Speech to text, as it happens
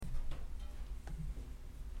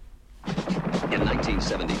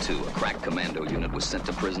1972, a crack commando unit was sent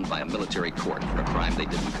to prison by a military court for a crime they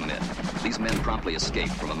didn't commit. These men promptly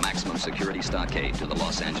escaped from a maximum security stockade to the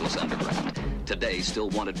Los Angeles underground. Today, still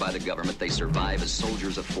wanted by the government, they survive as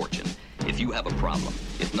soldiers of fortune. If you have a problem,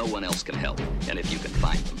 if no one else can help, and if you can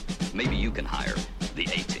find them, maybe you can hire the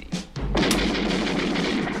A-Team.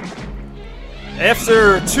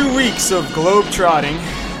 After 2 weeks of globe-trotting,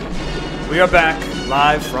 we are back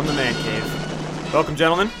live from the Man Cave. Welcome,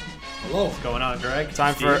 gentlemen. Hello. What's going on, Greg?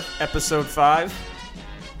 Time for episode 5,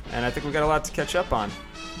 and I think we got a lot to catch up on.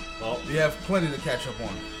 Well, we have plenty to catch up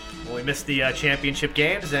on. Well, we missed the championship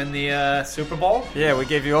games and the Super Bowl. Yeah, we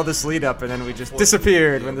gave you all this lead up, and then we just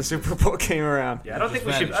disappeared when the Super Bowl came around. Yeah, I don't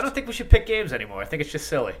think we should pick games anymore. I think it's just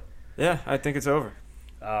silly. Yeah, I think it's over.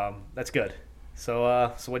 That's good.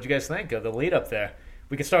 So what'd you guys think of the lead up there?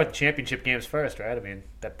 We can start with the championship games first, right? I mean,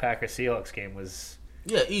 that Packers-Seahawks game was...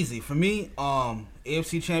 Yeah, easy. For me,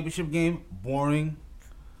 AFC championship game, boring.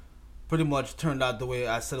 Pretty much turned out the way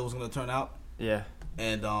I said it was going to turn out. Yeah.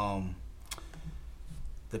 And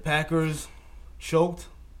the Packers choked,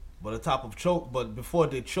 but before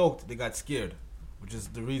they choked, they got scared, which is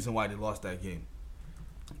the reason why they lost that game.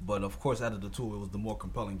 But, of course, out of the two, it was the more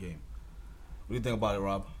compelling game. What do you think about it,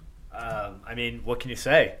 Rob? I mean, what can you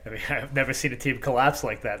say? I mean, I've never seen a team collapse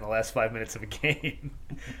like that in the last 5 minutes of a game.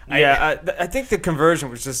 I think the conversion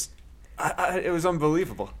was just... it was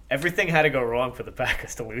unbelievable. Everything had to go wrong for the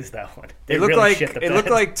Packers to lose that one. It looked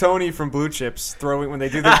like Tony from Blue Chips throwing when they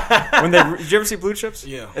do the did you ever see Blue Chips?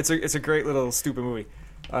 Yeah, it's a great little stupid movie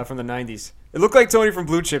from the 90s. It looked like Tony from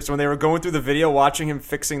Blue Chips when they were going through the video, watching him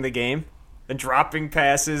fixing the game and dropping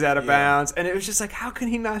passes out of bounds, and it was just like, how can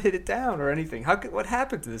he not hit it down or anything? What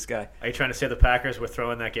happened to this guy? Are you trying to say the Packers were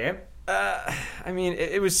throwing that game? I mean,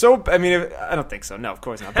 it was so... I mean, I don't think so. No, of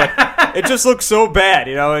course not. But it just looked so bad,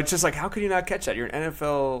 you know? It's just like, how could you not catch that? You're an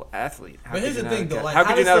NFL athlete. But here's the thing, though. How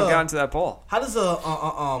could you not have gotten to that ball? How does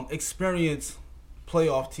a experienced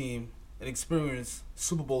playoff team, an experienced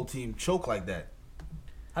Super Bowl team choke like that?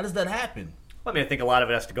 How does that happen? Well, I mean, I think a lot of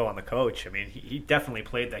it has to go on the coach. I mean, he definitely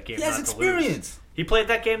played that game not to lose. He has experience. He played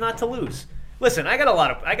that game not to lose. Listen, I got a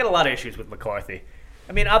lot of issues with McCarthy.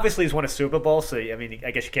 I mean, obviously he's won a Super Bowl, so I mean,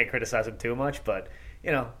 I guess you can't criticize him too much. But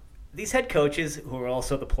you know, these head coaches who are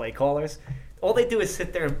also the play callers, all they do is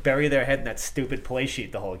sit there and bury their head in that stupid play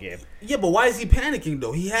sheet the whole game. Yeah, but why is he panicking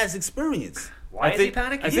though? He has experience. Why is he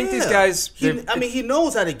panicking? I think these guys... he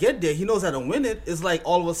knows how to get there. He knows how to win it. It's like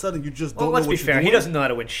all of a sudden you just don't know what you're doing. Let's be fair. He doesn't know how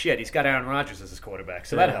to win shit. He's got Aaron Rodgers as his quarterback,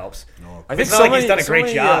 so that helps. No. I think he's done a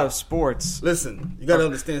great job. Sports. Listen, you got to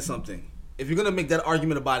understand something. If you're going to make that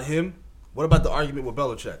argument about him, what about the argument with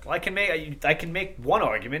Belichick? Well, I can make one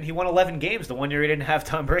argument. He won 11 games the one year he didn't have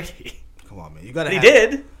Tom Brady. Come on, man. You got to. He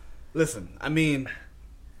did. Listen, I mean,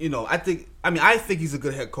 you know, I think he's a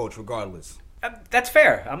good head coach regardless. That's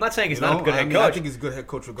fair. I'm not saying he's not a good head coach. I think he's a good head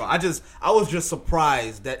coach regardless. I was just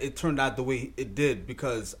surprised that it turned out the way it did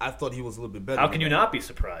because I thought he was a little bit better. How can you not be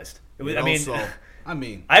surprised? I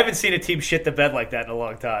I haven't seen a team shit the bed like that in a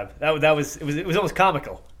long time. It was almost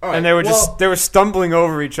comical. Right, and they were stumbling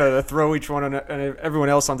over each other to throw each one and everyone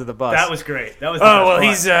else onto the bus. That was great. That was the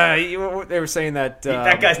best part. They were saying that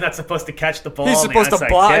that guy's not supposed to catch the ball. He's supposed to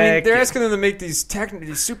block. I mean, they're asking asking them to make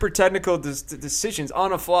these super technical decisions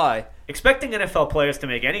on a fly. Expecting NFL players to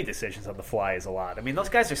make any decisions on the fly is a lot. I mean, those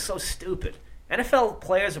guys are so stupid. NFL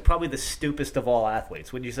players are probably the stupidest of all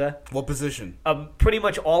athletes, wouldn't you say? What position? Pretty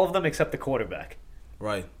much all of them except the quarterback.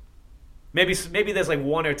 Right. Maybe there's like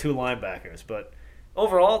one or two linebackers, but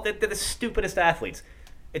overall, they're the stupidest athletes.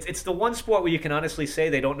 It's the one sport where you can honestly say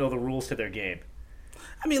they don't know the rules to their game.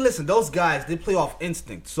 I mean, listen, those guys, they play off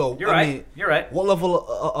instinct. So You're right. What level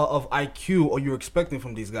of IQ are you expecting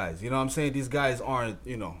from these guys? You know what I'm saying? These guys aren't,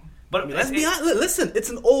 you know. But let's be honest. Listen, it's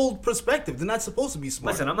an old perspective. They're not supposed to be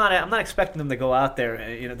smart. Listen, I'm not expecting them to go out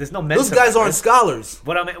there. You know, there's no mental. Those guys aren't scholars.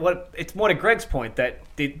 It's more to Greg's point that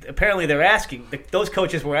apparently they're asking. Those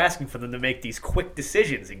coaches were asking for them to make these quick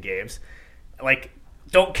decisions in games, like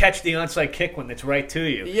don't catch the onside kick when it's right to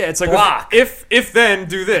you. Yeah, it's like block. If then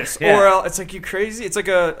do this, Yeah. or it's like you crazy. It's like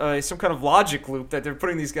some kind of logic loop that they're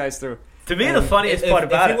putting these guys through. To me, the funniest part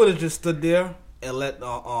about if he would have just stood there and let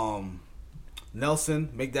Nelson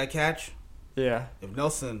make that catch. Yeah. If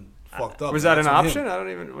Nelson fucked up. Was that an option?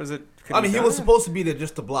 Was it? He was supposed to be there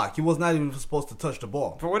just to block. He was not even supposed to touch the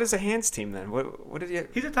ball. But what is a hands team then? What did he?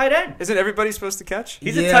 He's a tight end. Isn't everybody supposed to catch?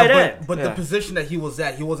 He's a tight end. But the position that he was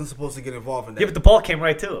at, he wasn't supposed to get involved in that. Yeah, but the ball came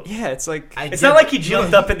right to him. Yeah, it's like... It's not like he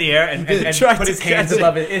jumped up in the air and put his hands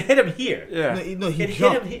above it. It hit him here. Yeah. It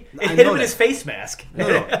hit him in his face mask. No.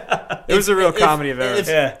 It was a real comedy of errors.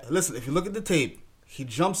 Listen, if you look at the tape, he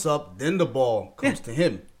jumps up, then the ball comes to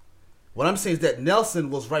him. What I'm saying is that Nelson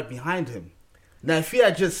was right behind him. Now, if he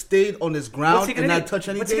had just stayed on his ground and not touch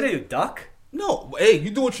anything, what's he gonna do? Duck? No, hey, you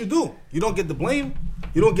do what you do. You don't get the blame.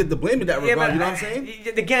 You don't get the blame in that regard. but You know what I'm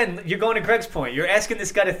saying? Again, you're going to Greg's point. You're asking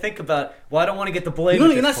this guy to think about, well, I don't want to get the blame.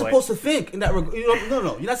 You're not supposed to think in that regard.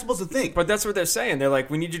 No, you're not supposed to think. But that's what they're saying. They're like,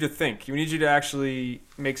 we need you to think. We need you to actually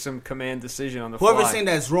make some command decision on the Whoever's fly. saying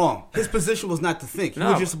that's wrong. His position was not to think. He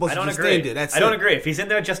was just supposed I to don't just agree. stand there. That's I it. don't agree. If he's in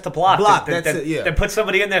there just to block, That's it, yeah. Then put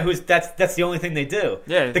somebody in there that's the only thing they do.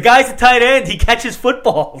 Yeah. The guy's a tight end. He catches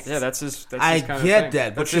footballs. Yeah, that's his. That's I his kind get of thing.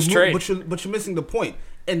 that, That's his trade. but you're missing the point.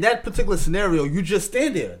 In that particular scenario, you just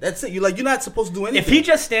stand there. That's it. You're not supposed to do anything. If he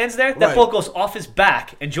just stands there, that Right. ball goes off his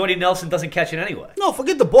back, and Jordy Nelson doesn't catch it anyway. no,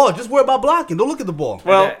 forget the ball. Just worry about blocking. Don't look at the ball.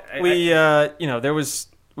 Well,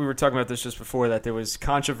 we were talking about this just before that there was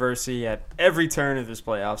controversy at every turn of this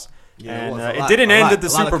playoffs. Yeah, and was a it lot- didn't a end lot- at the a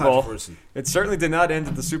lot of Super Bowl. controversy. It certainly did not end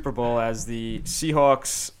at the Super Bowl as the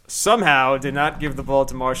Seahawks somehow did not give the ball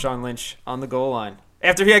to Marshawn Lynch on the goal line.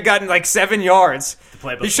 After he had gotten like 7 yards.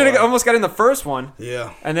 play He should have before. almost got in the first one.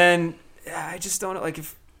 Yeah. And then I just don't know. Like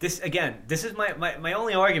if This is my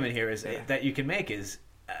only argument here is that you can make is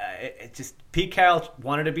it just Pete Carroll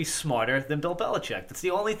wanted to be smarter than Bill Belichick. That's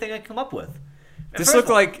the only thing I can come up with. And this first looked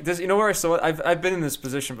of all- like this. You know where I saw it? I've been in this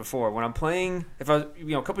position before. When I'm playing, if I was,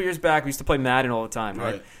 a couple years back, we used to play Madden all the time,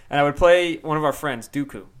 right? And I would play one of our friends,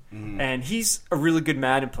 Dooku, and he's a really good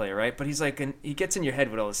Madden player, right? But he's like, he gets in your head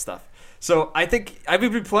with all this stuff. So I think I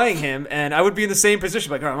would be playing him, and I would be in the same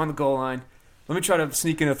position, like, all right, I'm on the goal line. Let me try to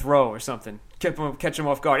sneak in a throw or something, catch him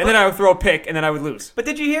off guard, and then I would throw a pick, and then I would lose. But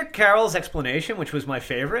did you hear Carroll's explanation, which was my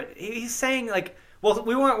favorite? He's saying like, well,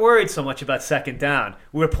 we weren't worried so much about second down.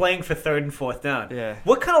 We were playing for third and fourth down. Yeah.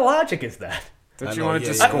 What kind of logic is that? Don't I you know, want to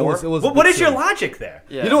yeah, just yeah. score? It was a What bit is your silly. logic there?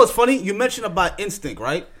 Yeah. You know what's funny? You mentioned about instinct,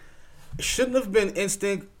 right? It shouldn't have been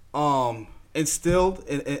instinct instilled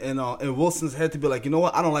in Wilson's head to be like, you know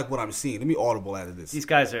what? I don't like what I'm seeing. Let me audible out of this. These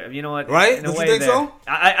guys are, you know what? Right? In a Don't you way, think they're- so?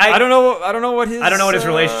 I don't know. I don't know what his. I don't know what his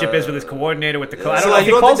relationship is with his coordinator, with the coach. I So don't know like, if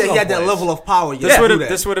you he don't calls think that he had his own that plays. level of power? This would have. This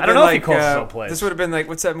This would have I been don't know if he like. calls his own plays. This would have been like,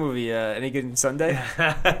 what's that movie? Any Given Sunday?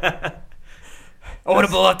 I want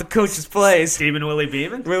to blow out the coach's plays. Demon Willie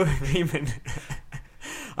Beeman? Willie Beeman.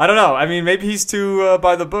 I don't know. I mean, maybe he's too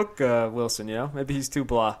by the book, Wilson. You know, maybe he's too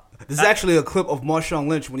blah. This is actually a clip of Marshawn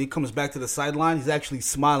Lynch when he comes back to the sideline. He's actually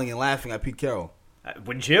smiling and laughing at Pete Carroll.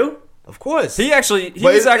 Wouldn't you? Of course. He But was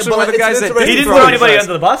it's- actually but one of the it's guys that interesting- He didn't throw throw the anybody guys.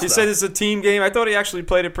 under the bus, He though. said it's a team game. I thought he actually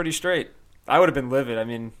played it pretty straight. I would have been livid. I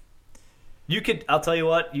mean, I'll tell you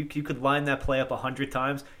what, you could line that play up 100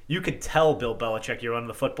 times. You could tell Bill Belichick you're running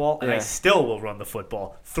the football, and I Yeah. still will run the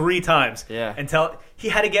football 3 times. Yeah. Until he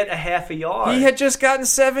had to get a half a yard. he had just gotten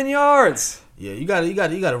 7 yards. Yeah, you got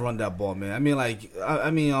to run that ball, man. I mean,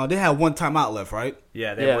 they had one timeout left, right?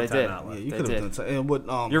 Yeah, they Yeah, had one they did. time out Yeah, left. you They could have did. done something. And what?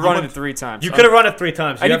 You're how running much, it 3 times. You could have run it 3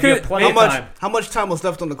 times. And You you have could- plenty How of much? time. How much time was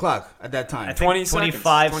left on the clock at that time? I think 20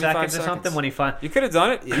 25 seconds. seconds or something when he finally. You could have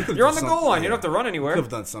done it. Yeah, you could've You're on done the goal something, line. You yeah. don't have to run anywhere. You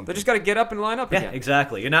could've done something. They just got to get up and line up Yeah, again.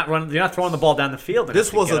 exactly. You're not throwing the ball down the field. and This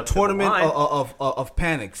have to was get a up to the tournament line. of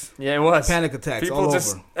panics. Yeah, it was. Panic attacks People all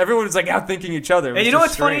just over. everyone was like out thinking each other. It And was you know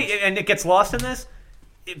just what's strange. funny, and it gets lost in this?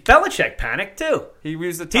 Belichick panicked too. He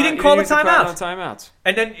used the He didn't call the used crowd timeout. on timeouts.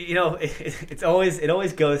 And then it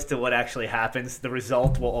always goes to what actually happens. The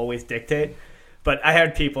result will always dictate. But I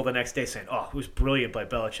had people the next day saying, "Oh, it was brilliant by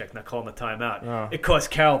Belichick not calling the timeout. Oh. It caused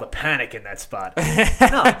Carroll to panic in that spot."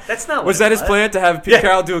 No, that's not. What Was it that his plan to have Pete Yeah.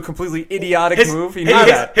 Carroll do a completely idiotic His, move? He his, knew his-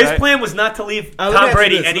 that, his right? plan was not to leave Let me Tom ask you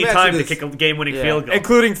Brady this, any let me ask time you to this. kick a game-winning Yeah. field goal.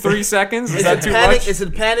 Including 3 seconds. Is Is that it too panic? much? Is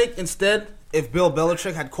it panic instead? If Bill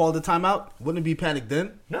Belichick had called the timeout, wouldn't it be panic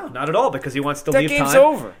then? No, not at all, because he wants to That leave game's time.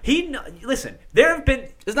 over. Listen, there have been.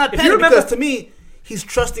 It's not if panic you remember, because to me, he's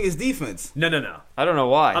trusting his defense. No. I don't know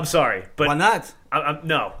why. I'm sorry, but Why not?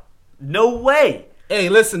 No way. Hey,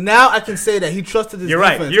 listen. Now I can say that he trusted his You're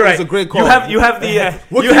defense. right. You're It right. was a great call. You have the.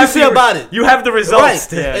 What you can you have say the- about it? You have the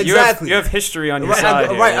results. Right. Yeah, Exactly. You have history on your Right, side. I'm,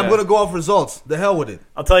 here, right. yeah. I'm going to go off results. The hell with it.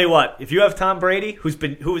 I'll tell you what. If you have Tom Brady, who's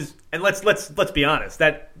and let's be honest,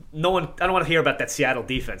 that no one. I don't want to hear about that Seattle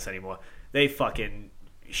defense anymore. They fucking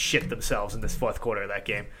shit themselves in this fourth quarter of that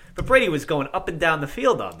game. But Brady was going up and down the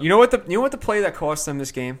field on them. You know what the play that cost them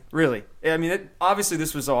this game? Really? I mean, obviously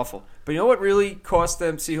this was awful. But you know what really cost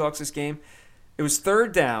them Seahawks this game? It was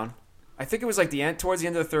 3rd down. I think it was like towards the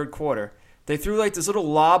end of the 3rd quarter. They threw like this little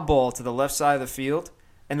lob ball to the left side of the field,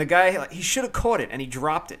 and the guy he should have caught it and he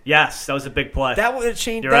dropped it. Yes, that was a big play. That would have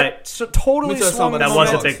changed. You're that right. So totally Let me tell you swung the something. that was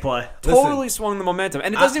a momentum. big play. Totally swung the momentum,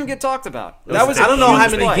 and it doesn't even get talked about. That was. I don't know how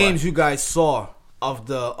huge many play. games you guys saw of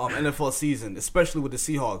the NFL season, especially with the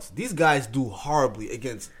Seahawks. These guys do horribly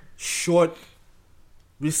against short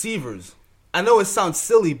receivers. I know it sounds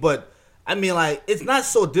silly, but I mean, like, it's not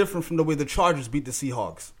so different from the way the Chargers beat the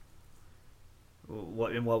Seahawks.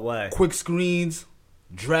 In what way? Quick screens,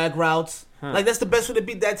 drag routes. Like, that's the best way to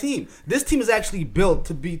beat that team. This team is actually built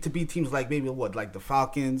to beat teams like maybe like the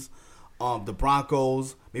Falcons, the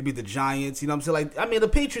Broncos, maybe the Giants. You know what I'm saying? Like, I mean, the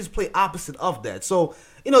Patriots play opposite of that. So,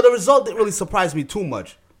 the result didn't really surprise me too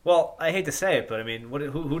much. Well, I hate to say it, but I mean,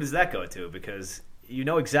 who does that go to? Because you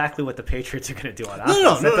know exactly what the Patriots are going to do on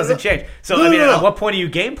offense. That doesn't change. So, at what point are you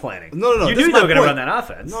game planning? No. You knew they were going to run that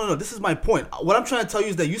offense. No. This is my point. What I'm trying to tell you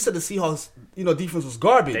is that you said the Seahawks, defense was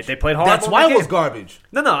garbage. They played horrible. That's why it was garbage.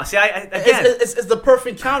 No. See, again, it's the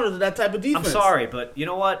perfect counter to that type of defense. I'm sorry, but you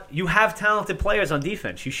know what? You have talented players on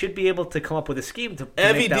defense. You should be able to come up with a scheme to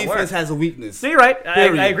every make that work. defense has a weakness. No, you're right.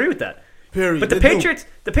 I agree with that. Period. But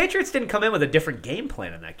the Patriots didn't come in with a different game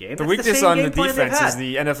plan in that game. The weakness on the defense is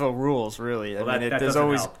the NFL rules, really. Well, I mean, that there's doesn't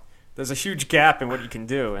always help. there's a huge gap in what you can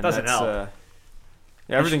do, and Doesn't that's help.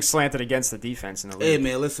 everything's slanted against the defense in the league. Hey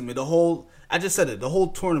man, listen, man. I just said it. The whole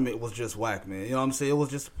tournament was just whack, man. You know what I'm saying? It was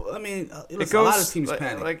just. I mean, It listen, goes a lot of teams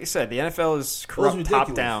panic. like you said. The NFL is corrupt ridiculous.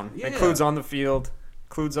 top down. Yeah. Includes on the field,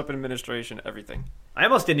 includes up in administration, everything. I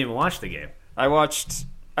almost didn't even watch the game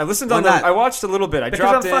I listened Why on not? I watched a little bit. I because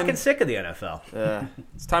dropped I'm in. fucking sick of the NFL.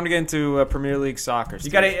 It's time to get into Premier League soccer. You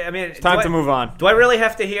Steve. got to. I mean, It's time to move on. Do I really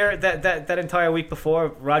have to hear that entire week before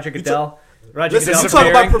Roger Goodell? Roger Listen, Goodell you talk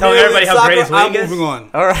about telling Premier everybody League how soccer. great his I'm league is. moving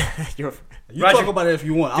on. All right. You Roger- talk about it if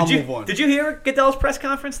you want. I'll move on. Did you hear Goodell's press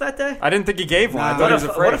conference that day? I didn't think he gave one. I Nah. thought he was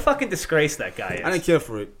afraid. What a fucking disgrace that guy is. I didn't care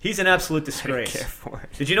for it. He's an absolute I disgrace. didn't care for it.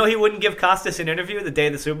 Did you know he wouldn't give Costas an interview the day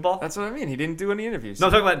of the Super Bowl? That's what I mean. He didn't do any interviews. No,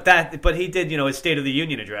 I'm talking about that, but he did, his State of the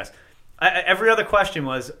Union address. Every other question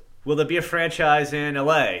was, will there be a franchise in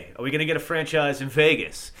L.A.? Are we going to get a franchise in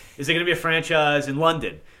Vegas? Is there going to be a franchise in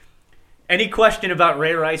London? Any question about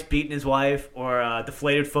Ray Rice beating his wife or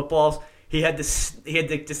deflated footballs, he had the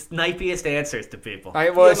snipiest answers to people. I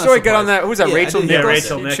Yeah, saw I'm he not got on that. Who was that? surprised. Yeah, I Rachel did hear Nichols.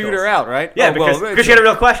 Rachel He Nichols. chewed her out, right? Yeah, Oh, well, because she had a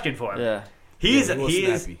real question for him. Yeah. He's Yeah, he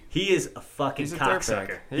was snappy. he is a fucking He's a cocksucker.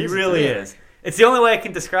 dirtbag. He He's a really dirtbag. is. It's the only way I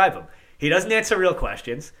can describe him. He doesn't answer real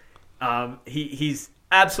questions. He's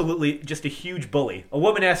absolutely just a huge bully. A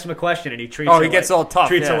woman asks him a question and he treats her He gets all tough.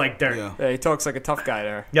 treats her yeah. like dirt. Yeah. Yeah, he talks like a tough guy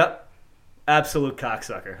there. Yep. Absolute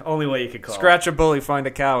cocksucker. Only way you could call Scratch a bully, find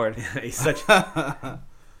a coward. him. He's such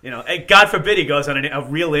hey, God forbid he goes on a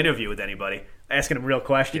real interview with anybody, asking him real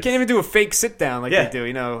questions. You can't even do a fake sit down like Yeah.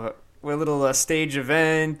 they do. With a little stage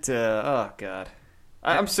event. Oh God,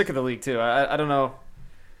 I'm sick of the league too. I don't know.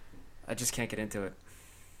 I just can't get into it.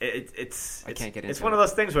 I can't get It's into one it. of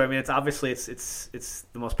those things where it's obviously it's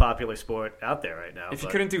the most popular sport out there right now. If you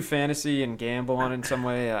but- couldn't do fantasy and gamble on it in some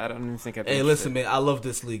way, I don't even think I'd be Hey, interested. listen, man. I love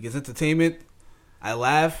this league. It's entertainment. I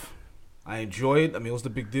laugh. I enjoy it. I mean, what's the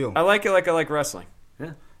big deal? I like it like I like wrestling.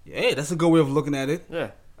 Hey, that's a good way of looking at it. Yeah.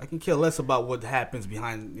 I can care less about what happens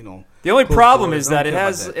behind, The only closed problem doors. is I that don't it care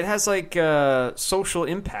has about that. it has like social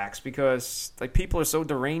impacts because like people are so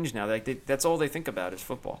deranged now. Like that's all they think about is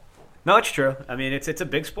football. No, it's true. I mean, it's a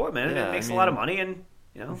big sport, man. Yeah, It makes I a lot mean- of money, and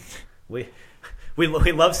we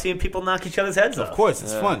love seeing people knock each other's heads off. Of course,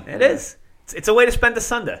 it's fun. It is. It's a way to spend the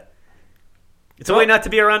Sunday. It's a way not to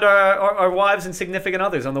be around our wives and significant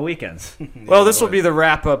others on the weekends. Well, this will be the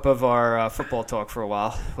wrap up of our football talk for a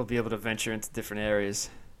while. We'll be able to venture into different areas.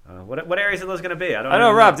 What areas are those going to be? I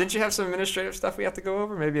know, Rob. Didn't you have some administrative stuff we have to go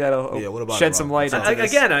over? Maybe that'll Yeah, what about shed it, some Rob? light on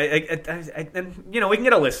this. Again, and we can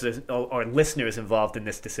get our listeners involved in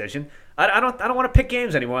this decision. I don't want to pick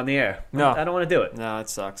games anymore on the air. No. I don't want to do it. No, it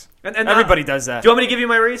sucks. And Everybody does that. Do you want me to give you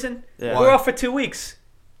my reason? Yeah. We're off for 2 weeks.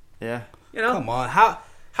 Yeah. Come on,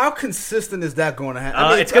 how consistent is that going to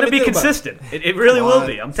happen? It's going to be think about it. consistent. It really will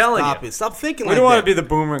be. I'm telling Stop you. it. Stop thinking We like don't want that. to be the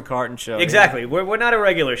Boomer and Carton show. Exactly. We're not a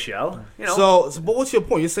regular show. So, but what's your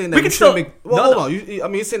point? You're saying that We we can shouldn't still- make. Well, no, hold no.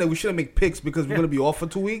 on. You're saying that we shouldn't make picks because we're going to be off for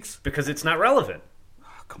 2 weeks? because it's not relevant.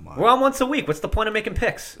 Come on. We're on once a week. What's the point of making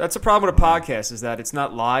picks? That's the problem with a podcast is that it's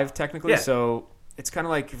not live technically. Yeah. So it's kind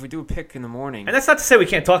of like if we do a pick in the morning. And that's not to say we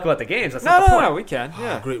can't talk about the games. That's No, not the point. no, we can.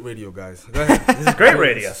 Yeah. Great radio, guys. Go ahead. This is great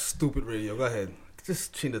radio. Stupid radio. Go ahead.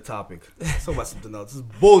 Just change the topic. Talk about something else. This is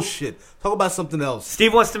bullshit. Talk about something else.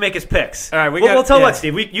 Steve wants to make his picks. All right, we'll tell yeah. what,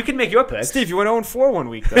 Steve. You can make your picks. Steve, you went 0-4 one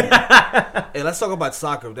week though. Hey, let's talk about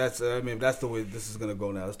soccer. That's that's the way this is gonna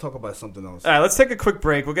go now. Let's talk about something else. All right, let's take a quick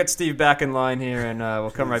break. We'll get Steve back in line here, and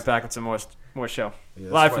we'll come right back with some more show. Yeah,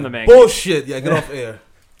 that's Live from right. the main. Bullshit. Yeah, get off air.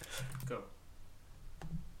 Go.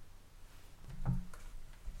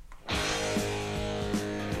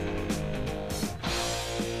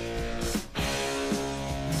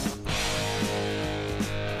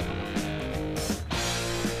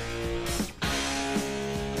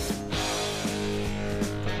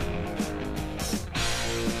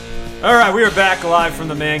 All right, we are back live from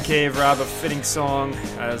the Man Cave. Rob, a fitting song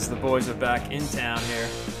as the boys are back in town here.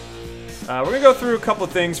 We're going to go through a couple of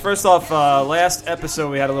things. First off, last episode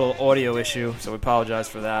we had a little audio issue, so we apologize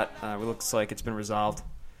for that. It looks like it's been resolved.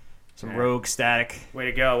 Some rogue static. Way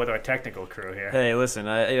to go with our technical crew here. Hey, listen,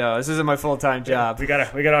 this isn't my full-time job. We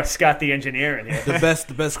got our Scott the engineer in here.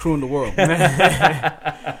 The best crew in the world.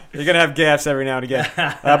 You're going to have gaffes every now and again.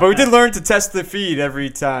 But we did learn to test the feed every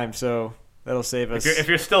time, so that'll save us. If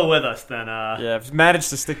you're still with us, then yeah, if you've managed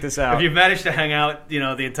to stick this out. if you've managed to hang out, the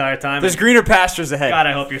entire time. There's greener pastures ahead. God,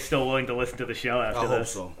 I hope you're still willing to listen to the show after I hope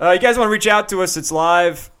this. so. You guys want to reach out to us? It's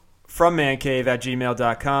live from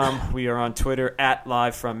mancave@gmail.com. We are on Twitter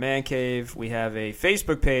 @livefrommancave. We have a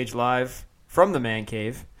Facebook page, Live from the Man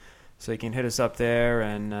Cave, so you can hit us up there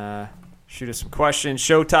and shoot us some questions,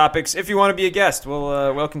 show topics. If you want to be a guest,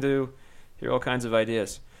 we'll welcome to hear all kinds of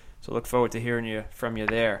ideas. So look forward to hearing from you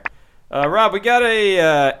there. Rob, we got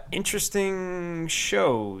a interesting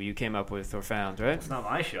show you came up with or found, right? It's not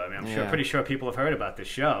my show. I mean, Yeah. pretty sure people have heard about this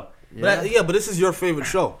show. But this is your favorite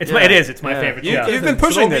show. It is. It's my Yeah. favorite You- show. You've been So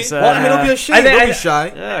pushing don't be- this. Well, I mean, don't be ashamed. Don't be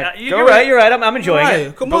shy. Yeah, You're right. You're right. I'm enjoying Right.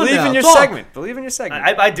 it. Come on Believe now. in your Talk. segment. Believe in your segment.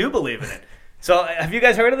 I do believe in it. So, have you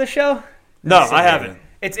guys heard of the show? No, I haven't.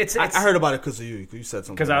 It's I heard about it because of you. 'Cause you said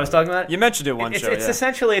something. because I was talking about it. You mentioned it one It's show. Yeah.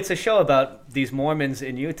 essentially it's a show about these Mormons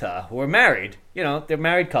in Utah who are married. They're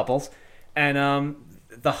married couples, and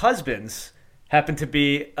the husbands happen to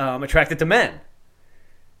be attracted to men.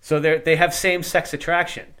 So they have same-sex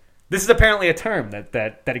attraction. This is apparently a term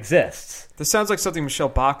that exists. This sounds like something Michelle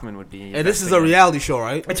Bachman would be. And this is a reality show,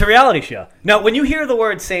 right? It's a reality show. Now, when you hear the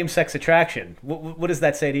word same-sex attraction, what does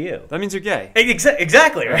that say to you? That means you're gay.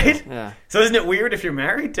 Exactly, right? Yeah. So isn't it weird if you're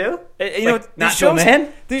married too? Not these to a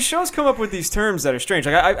man? These shows come up with these terms that are strange.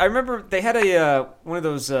 Like I remember they had a one of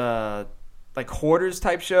those like hoarders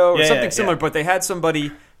type show or Yeah, something yeah, similar, yeah. but they had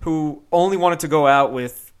somebody who only wanted to go out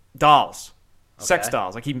with dolls, sex Okay.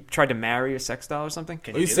 dolls. Like he tried to marry a sex doll or something.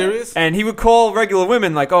 Can Are you do that? serious? And he would call regular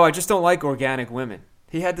women like, "Oh, I just don't like organic women."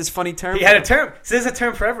 He had this funny term. He had a term. So there's a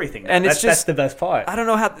term for everything. And it's that's just- the best part. I don't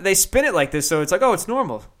know how they spin it like this, so it's like, "Oh, it's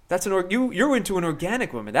normal." That's you're into an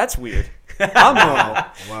organic woman. That's weird. I'm normal.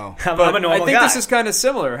 Wow. I'm But a normal I think guy. this is kind of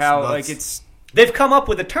similar. How nuts. like it's. They've come up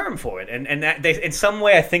with a term for it, and that they, in some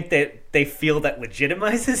way, I think that they feel that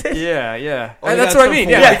legitimizes it. Yeah, yeah. Oh, And you that's got what I some mean.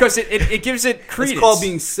 for Yeah, what? because it gives it credence. It's called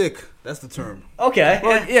being sick. That's the term. Okay.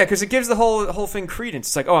 Well, yeah, because it gives the whole thing credence.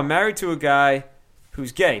 It's like, oh, I'm married to a guy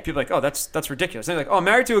who's gay. People are like, oh, that's ridiculous. And they're like, oh, I'm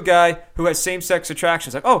married to a guy who has same-sex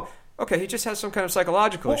attractions. Like, oh, okay, he just has some kind of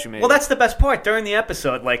psychological issue. Maybe. Well, that's the best part. During the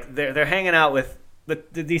episode, like they're hanging out with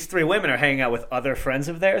these three women are hanging out with other friends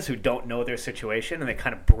of theirs who don't know their situation, and they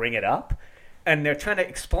kind of bring it up, and they're trying to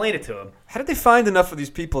explain it to them. How did they find enough of these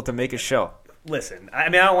people to make a show? Listen, I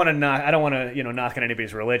mean, I don't want to knock on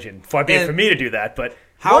anybody's religion. Far be it And for me to do that, but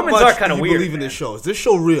How Mormons much are kind do of you weird. believe in man. this show? Is this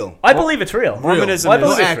show real? I believe it's real. Mormonism I is-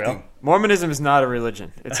 believe No it's real. acting. Mormonism is not a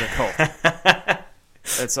religion. It's a cult.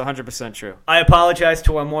 It's 100% true. I apologize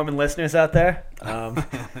to our Mormon listeners out there.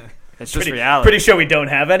 It's just Pretty, reality. pretty sure we don't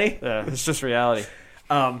have any. Yeah, it's just reality.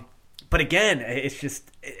 But again, it's just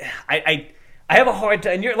I have a hard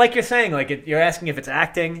time. And you're saying, like you're asking if it's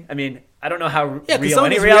acting. I mean, I don't know how Yeah, 'cause real some of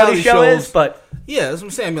any these reality reality show shows- is, but Yeah, that's what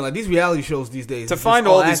I'm saying. I mean, like these reality shows these days. To it's find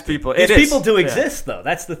just all these acting. people, these it is. people do Yeah. exist, though.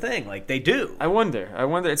 That's the thing. Like they do. I wonder.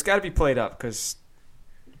 It's got to be played up because,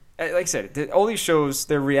 like I said, all these shows,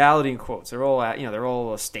 they're reality in quotes. They're all, they're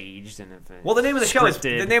all staged and. Well, the name of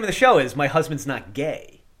the show is "My Husband's Not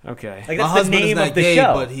Gay." Okay. Like My that's the husband is name not of the gay,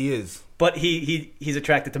 show. but he is. But he's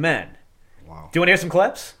attracted to men. Wow. Do you want to hear some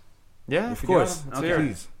clips? Yeah, Of course. Let's hear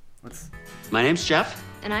it. Please. My name's Jeff.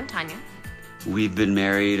 And I'm Tanya. We've been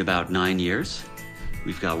married about 9 years.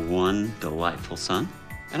 We've got one delightful son.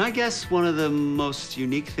 And I guess one of the most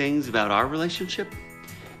unique things about our relationship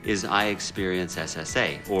is I experience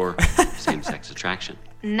SSA, or same-sex attraction.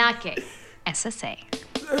 Not gay. SSA.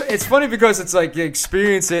 It's funny because it's like you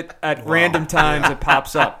experience it at random times. It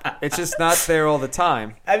pops up. It's just not there all the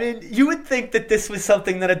time. I mean, you would think that this was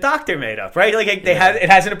something that a doctor made up, right? Like it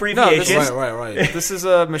has an abbreviation. this is- Right. This is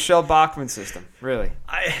a Michelle Bachman system, really.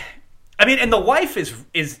 I mean, and the wife is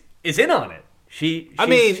in on it. She's I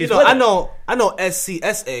mean, she's you know, with I it. know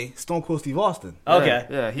SCSA, Stone Cold Steve Austin. Okay,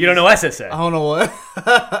 Yeah, you don't know SSA. I don't know what.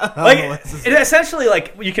 Like it essentially,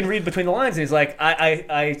 like you can read between the lines, and he's like,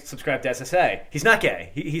 I subscribe to SSA. He's not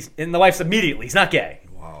gay. He's and the wife's immediately, he's not gay.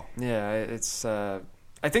 Wow. Yeah, it's. I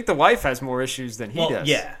think the wife has more issues than he does.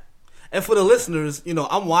 Yeah, And for the listeners,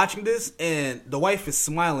 I'm watching this, and the wife is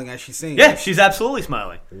smiling as she's saying yeah, this. she's absolutely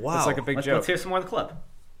smiling. Wow. It's like a big Let's joke. hear some more of the clip.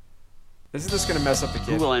 Isn't this going to mess up the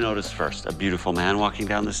Who kid? will I notice first? A beautiful man walking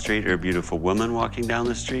down the street or a beautiful woman walking down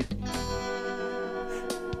the street?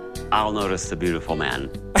 I'll notice the beautiful man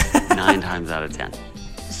 9 times out of 10.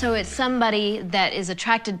 So it's somebody that is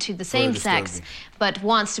attracted to the same sex, disturbing. but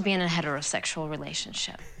wants to be in a heterosexual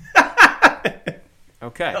relationship.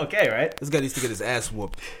 Okay. Okay, right? This guy needs to get his ass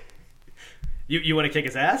whooped. You want to kick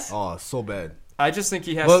his ass? Oh, so bad. I just think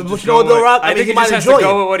he has But to you just know what, go though, with, Rob? I mean, think he he might just has enjoy to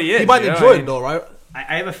go it. with what he is. He might you know? enjoy I mean, it, though, right?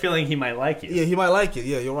 I have a feeling he might like you. Yeah, he might like it.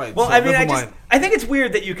 Yeah, you're right. Well, So, I mean, never mind. I think it's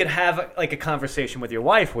weird that you could have like a conversation with your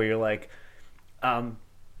wife where you're like,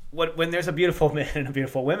 when there's a beautiful man and a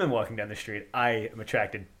beautiful woman walking down the street, I am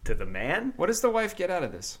attracted to the man. What does the wife get out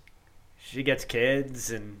of this? She gets kids,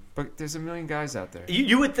 and But there's a million guys out there.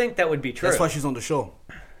 you would think that would be true. That's why she's on the show.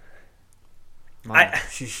 Money.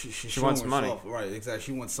 She wants showing money. herself. Right, exactly.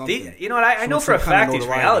 She wants something. You know what? I She know wants for a some kind of fact these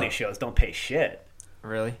notoriety. reality shows don't pay shit.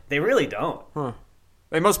 Really? They really don't. Huh.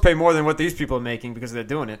 They must pay more than what these people are making because they're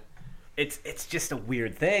doing it. It's just a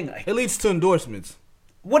weird thing. Like, It leads to endorsements.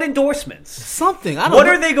 what endorsements? Something. I don't What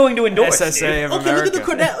know. are they going to endorse? SSA Steve? of Okay, look at the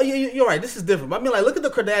America. Kardashians. You're right. This is different. But I mean, like, look at the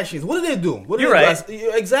Kardashians. What do they do? What do You're they right.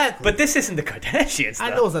 do? Exactly. But this isn't the Kardashians. I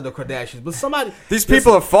though. know it's not the Kardashians, but somebody. These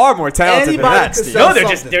people are far more talented than Anybody that, could Steve. sell No,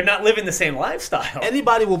 something. they're not living the same lifestyle.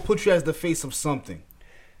 Anybody will put you as the face of something.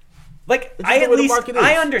 Like It's just I the at way the least market is.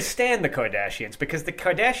 I understand the Kardashians because the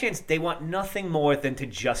Kardashians they want nothing more than to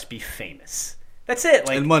just be famous. That's it.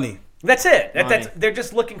 Like And money. That's it. That's Money. they're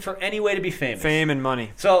just looking for any way to be famous. Fame and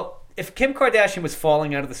money. So if Kim Kardashian was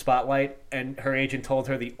falling out of the spotlight and her agent told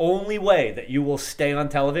her the only way that you will stay on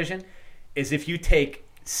television is if you take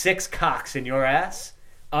 6 cocks in your ass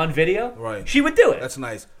on video, Right. she would do it. That's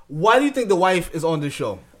nice. Why do you think the wife is on this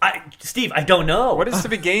show? Steve, I don't know. What is to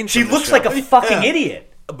be gained She from this looks show? like a fucking idiot.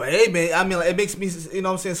 But hey, man, I mean, like, it makes me, you know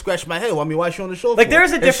what I'm saying, scratch my head. Well, I mean, why is she on the show? Like, for?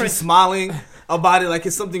 there's a And difference- she's smiling about it like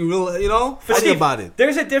it's something real, you know? But Funny Steve, about it.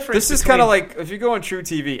 There's a difference. This is between- kind of like if you go on True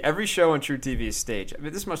TV. Every show on True TV is staged. I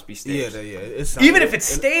mean, this must be Yeah, staged. yeah. It's, even if it's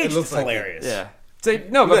staged, it looks it's like it. hilarious. Yeah. No, You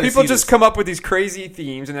but gotta people see just this. come up with these crazy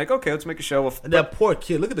themes and they're like, okay, let's make a show. And that poor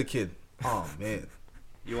kid. Look at the kid. Oh, man.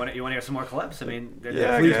 You want to hear some more clips? I mean, there's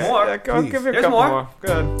yeah, more. Yeah, go, Please. give me a There's couple more. more.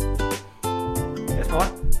 Go ahead. There's more.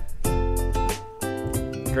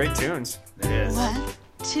 Great tunes. It is. 1,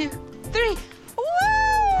 2, 3.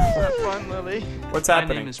 Woo! Fun, Lily. What's My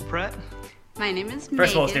happening? name is Brett. My name is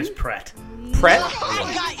First of all, his Megan. name's Pret. Pret?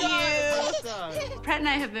 Brett and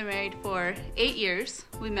I have been married for 8 years.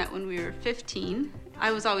 We met when we were 15.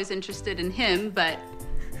 I was always interested in him, but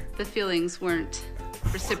the feelings weren't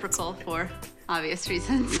reciprocal for obvious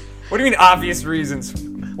reasons. What do you mean obvious reasons?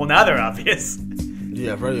 Well, now they're obvious.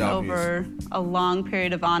 Yeah, very obvious. Over a long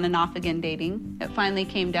period of on and off again dating, it finally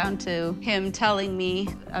came down to him telling me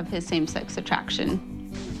of his same-sex attraction.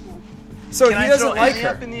 So Can he I doesn't throw like any her.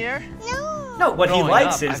 up in the air? No, what he Growing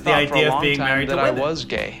likes up, I is the thought for a idea of long being time married that to I women. was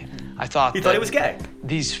gay. I thought He thought he was gay.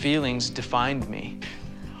 These feelings defined me.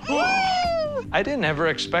 I didn't ever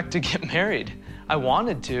expect to get married. I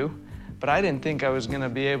wanted to, but I didn't think I was going to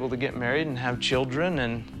be able to get married and have children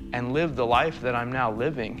and live the life that I'm now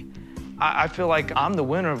living. I feel like I'm the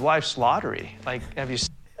winner of life's lottery. Like, have you?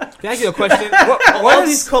 Can I ask you a question? what All is-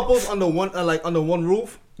 these couples under one, like under one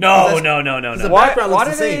roof? No. The Why, background why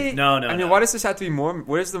looks do the same. they? No, no, I mean, no. why does this have to be Mormon?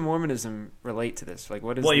 Where does the Mormonism relate to this? Like,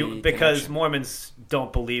 what is Well, the because connection? Mormons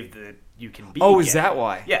don't believe that you can be. Oh, is gay. that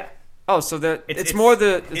why? Yeah. Oh, so that It's- it's more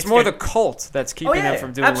the it's more their- the cult that's keeping Oh, yeah, them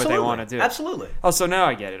from doing absolutely. what they want to do. Absolutely. Oh, so now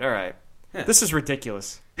I get it. All right. Yeah. This is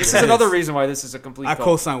ridiculous. This is another reason why this is a complete I cult.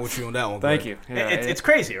 co-sign with you on that one. Thank Greg. you. Yeah, It's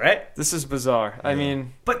crazy, right? this is bizarre. I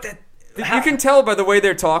mean, But that. you can tell by the way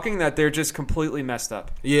they're talking that they're just completely messed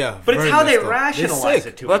up. Yeah, But it's very how they messed up. They're rationalize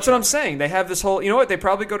sick. it to Well, that's each what I'm other. saying. They have this whole. You know what? They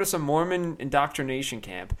probably go to some Mormon indoctrination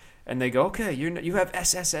camp and they go, "Okay, you have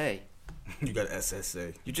SSA. You got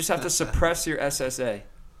SSA. You just have to suppress your SSA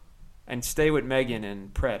and stay with Megan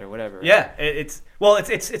and Pret or whatever." Yeah, it's one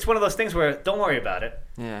of those things where don't worry about it.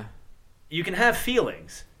 Yeah. You can have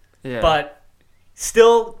feelings, Yeah. but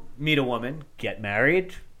still meet a woman, get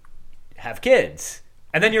married, have kids,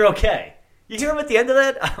 and then you're okay. You hear him at the end of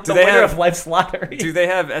that? I'm the they winner have- of life's lottery. do they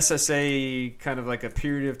have SSA kind of like a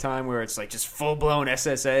period of time where it's like just full blown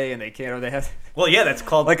SSA and they can't, or they have? Well, yeah, that's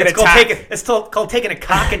called Like an it's called attack. called taking a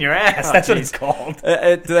cock in your ass. Oh, That's what geez. it's called.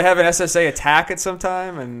 Do they have an SSA attack at some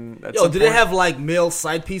time? And at Yo, some do they point- have like male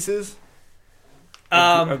side pieces?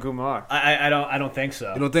 a Gumar? I don't think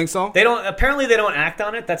so. You don't think so? They don't. Apparently, they don't act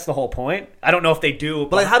on it. That's the whole point. I don't know if they do.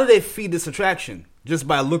 But like, how do they feed this attraction? Just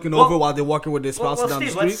by looking Well- over while they're walking with their spouse well, down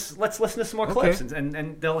Steve, the street? let's listen to some more Okay. clips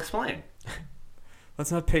and they'll explain.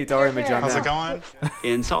 Let's not pay Dario Majan. How's now. it going?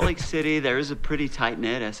 In Salt Lake City, there is a pretty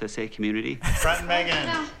tight-knit SSA community. Brett and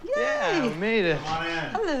Megan. Yeah, we made it. Come on in.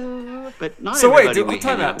 Hello. But not So wait, everybody we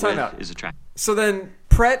time hang out, time with out. is attractive. So then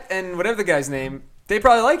Pret and whatever the guy's name, they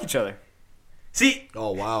probably like each other. See,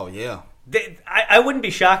 Oh wow, yeah. I wouldn't be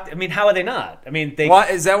shocked. I mean, how are they not? I mean, Why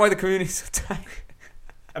is that? Why the community's so tight?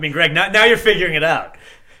 I mean, Greg, now you're figuring it out.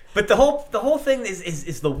 But the whole thing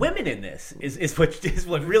is the women in this is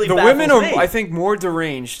what really The baffles women are, me. I think, more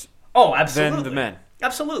deranged Oh, absolutely. than the men.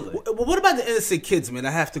 Absolutely. Well, what about the innocent kids, man?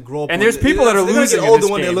 I have to grow up. And on there's this. people that are They're gonna losing get in older this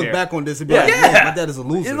when they game look here. back on this and be Yeah. like, Yeah. "Man, my dad is a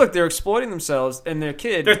loser." Yeah, look, they're exploiting themselves and their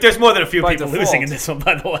kid. There's more than a few by people default. losing in this one,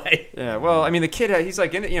 by the way. Yeah, well, I mean, the kid, he's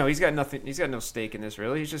like, he's got nothing. He's got no stake in this,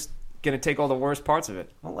 really. He's just gonna take all the worst parts of it.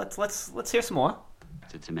 Well, let's hear some more.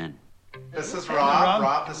 To men. This is Rob.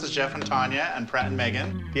 Rob, this is Jeff and Tanya and Brett and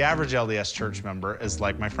Megan. The average LDS church member is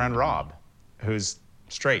like my friend Rob, who's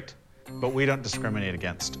straight. But we don't discriminate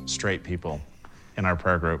against straight people in our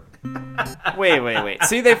prayer group. Wait.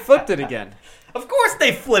 See, they flipped it again. Of course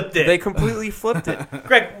they flipped it. They completely flipped it.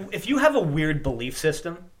 Greg, if you have a weird belief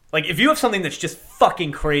system, like if you have something that's just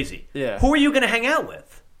fucking crazy, Yeah. who are you going to hang out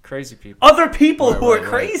with? Crazy people. Other people who are right.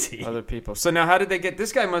 crazy. Other people. So now, how did they get?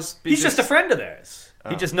 This guy must be. He's just a friend of theirs.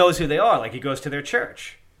 He just knows who they are. Like he goes to their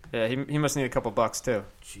church. Yeah, he must need a couple bucks too.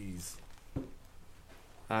 Jeez.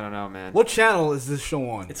 I don't know, man. What channel is this show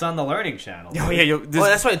on? It's on the Learning Channel. Oh yeah, Oh,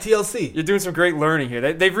 that's right, TLC. you're doing some great learning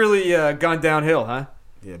here. They've really gone downhill, huh?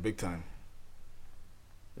 Yeah, big time.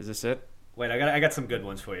 Is this it? Wait, I got some good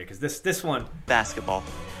ones for you because this one. Basketball.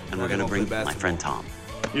 And we're going to gonna bring play my basketball. friend Tom.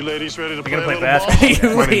 You ladies ready to play gonna a play little basketball?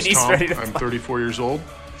 ball? My name's Ladies Tom. ready to I'm play. 34 years old.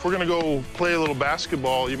 If we're gonna go play a little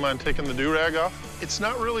basketball, you mind taking the do-rag off? It's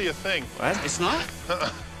not really a thing. What? It's not?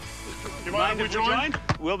 You mind if we join?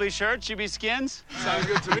 We'll be shirts, you be skins. Sounds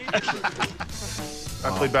good to me. I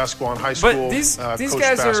played basketball in high But school. these coached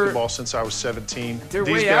guys are- basketball since I was 17. They're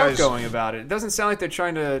these way guys, outgoing about it. It doesn't sound like they're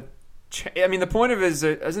trying to. I mean, the point of it is,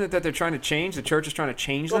 isn't it that they're trying to change? The church is trying to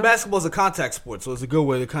change Well, them. basketball is a contact sport, so it's a good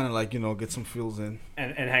way to kind of like get some feels in.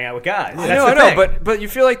 And hang out with guys. I That's know, the I know, thing. but you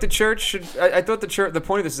feel like the church should. I thought the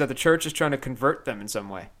point of this is that the church is trying to convert them in some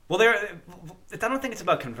way. Well, I don't think it's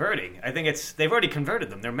about converting. I think they've already converted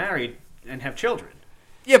them. They're married and have children.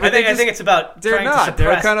 Yeah, but I think it's about they're trying not. to They're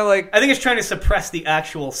suppress. kinda like- I think it's trying to suppress the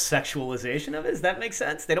actual sexualization of it. Does that make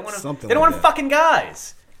sense? They don't want to. Something They don't like want that. fucking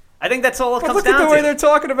guys. I think that's all it But comes look down at the way to. they're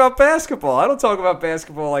talking about basketball. I don't talk about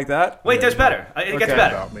basketball like that. Wait, there's better. It gets Okay.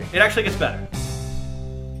 better. About me. It actually gets better.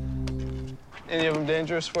 Any of them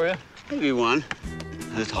dangerous for you? Maybe one.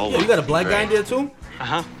 This whole Yeah, you got a black guy in there too?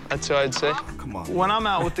 Uh-huh. That's what I'd say. Come on. When I'm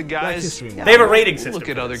out with the Black guys, History Month. They have a rating we'll system. look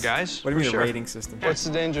at for other this. guys. What do you for mean sure. a rating system? What's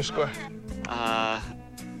the danger score? Uh,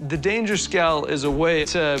 The danger scale is a way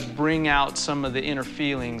to bring out some of the inner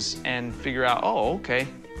feelings and figure out, oh, okay,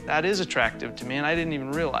 that is attractive to me, and I didn't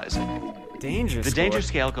even realize it. Danger. the score. danger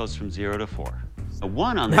scale goes from 0 to 4. A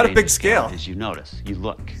 1 on the Not a danger big scale. is you notice, you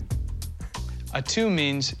look. A 2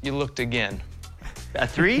 means you looked again. A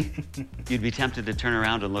 3, you'd be tempted to turn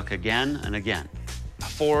around and look again and again. A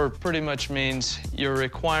 4 pretty much means you're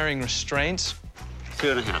requiring restraints.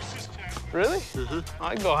 2.5. Really?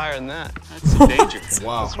 I'd go higher than that. That's some danger.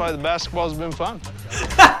 Wow. That's why the basketball's been fun.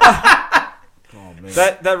 Oh, man.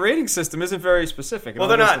 That rating system isn't very specific. It Well,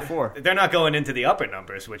 they're only goes not. to 4. They're not going into the upper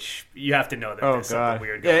numbers, which you have to know that Oh there's god. something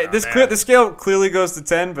weird going Yeah, on this there. the scale clearly goes to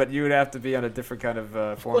 10, but you would have to be on a different kind of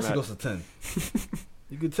Of course format. it goes to 10.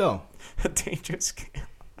 You could tell. A danger scale.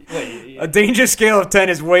 A danger scale of 10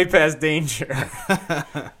 is way past danger.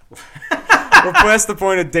 We're past the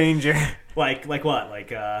point of danger. Like what?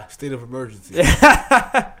 Like State of emergency.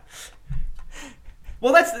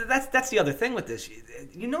 well, that's the other thing with this.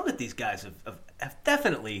 You know that these guys have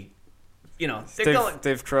definitely,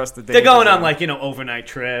 They've crossed the danger they're going on zone. like overnight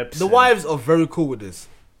trips. The and- wives are very cool with this.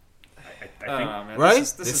 I think Oh, man, Right?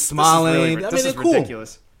 This They're is smiling. This is, I really, mean, this they're is cool.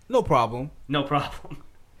 ridiculous. No problem. no problem.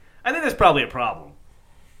 I think there's probably a problem.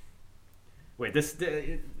 Wait,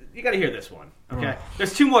 you got to hear this one. Okay,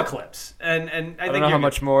 there's 2 more clips, and I I think don't know how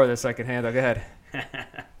much more of this I can handle. Go ahead.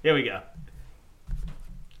 Here we go.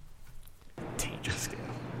 Danger scale.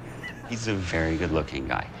 He's a very good-looking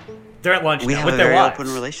guy. They're at lunch We now have with a their very wives.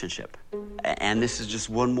 open relationship. And this is just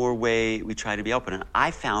one more way we try to be open. And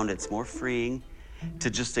I found it's more freeing to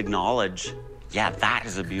just acknowledge, yeah, that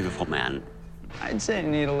is a beautiful man. I'd say you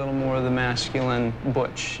need a little more of the masculine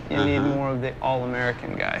butch. You need more of the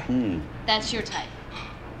all-American guy. That's your type.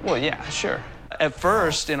 Well, yeah, sure. At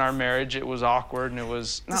first, in our marriage, it was awkward, and it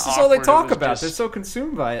was not This is all they awkward, it talk was about. just, They're so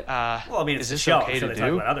consumed by it. Well, I mean, it's is a this show. okay so to they talk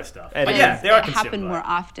do? about other stuff. It But is. yeah, they are It consumed happened by more it.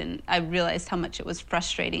 often. I realized how much it was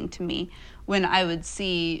frustrating to me when I would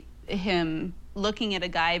see him looking at a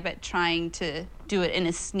guy but trying to do it in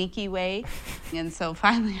a sneaky way. And so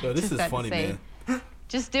finally I This just is had funny, to say, man.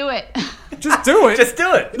 just do it. Just do it. Just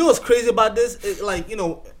do it. You know what's crazy about this? Like, you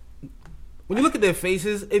know, when you look at their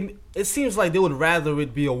faces, it seems like they would rather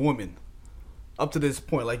it be a woman up to this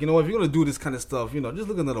point. Like, you know, if you're going to do this kind of stuff, you know, just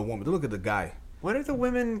look at another woman. Don't look at the guy. What did the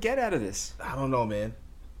women get out of this? I don't know, man.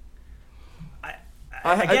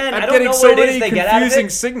 I'm I'm don't getting know so what it many is they get out of confusing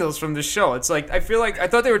it. signals from the show. It's like I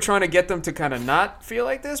thought they were trying to get them to kind of not feel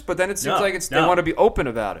like this, but then it seems No, like they no. want to be open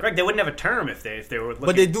about it. Greg, they wouldn't have a term if they were looking.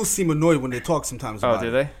 But they do seem annoyed when they talk sometimes Oh, about do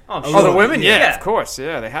it. they? Oh, I'm Oh, sure. the women? Yeah, Yeah. of course.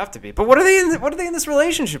 Yeah, they have to be. But what are they in this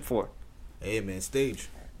relationship for? Hey, man, stage.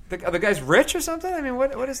 Are the guys rich or something? I mean,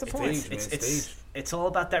 what is the point? Stage, man, it's stage. it's all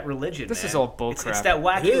about that religion. This man. is all bull It's crap. that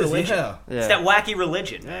wacky It is, religion. yeah. It's that wacky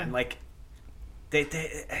religion, man. Like they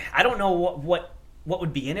I don't know what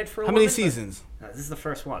would be in it for a How woman, many but- seasons? This is the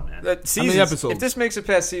first one, man. How many episodes? If this makes it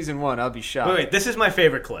past season 1, I'll be shocked. Wait, this is my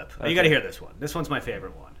favorite clip. Okay. You got to hear this one. This one's my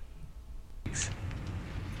favorite one.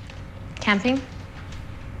 Camping?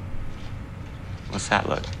 What's that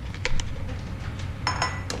look?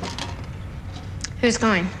 Who's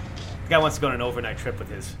going? The guy wants to go on an overnight trip with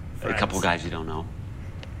his A friends. couple guys you don't know.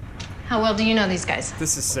 How well do you know these guys?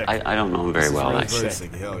 This is sick. I don't know them very well, really actually. Very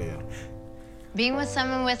sick. Hell yeah. Being with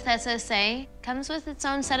someone with SSA comes with its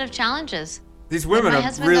own set of challenges. These When women my are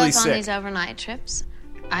husband really goes on sick. these overnight trips,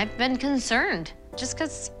 I've been concerned. Just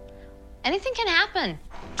because anything can happen.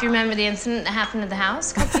 Do you remember the incident that happened at the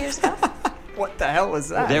house a couple years ago? What the hell was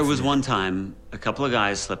that? There was one time a couple of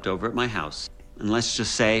guys slept over at my house, and let's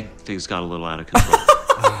just say things got a little out of control.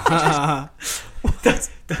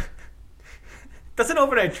 Does an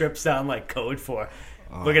overnight trip sound like code for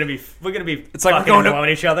we're gonna be It's like we're fucking going and blowing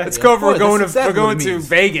to each other? It's covered. We're Boy, going to that's exactly we're going what it to means.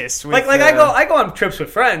 Vegas. With, Like I go on trips with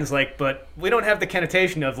friends, like, but we don't have the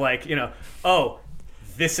connotation of like, you know, oh,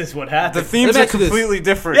 this is what The happened. themes Let me are ask you this. completely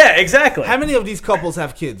different. Yeah, exactly. How many of these couples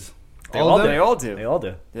have kids? They all of them? They all do. They all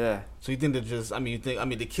do. Yeah. So you think they're just? I mean,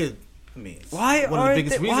 the kid. I mean, it's Why one of are the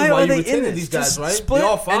biggest they, reasons why why are you they in retaining this? these guys, Just right? split They're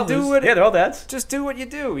all and fathers. do what. Yeah, they're all dads. Just do what you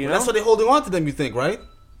do. You know. That's why they're holding on to them. You think, right?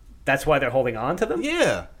 That's why they're holding on to them.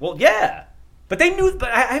 Yeah. Well, yeah. But they knew.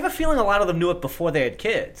 But I have a feeling a lot of them knew it before they had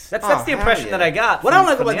kids. That's Oh, the hell impression yeah. that I got. What from, I don't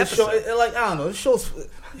like from about the this show, episode. like I don't know, it shows.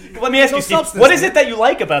 Let me ask no you, Steve. substance, What is man. it that you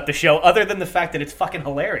like about the show, other than the fact that it's fucking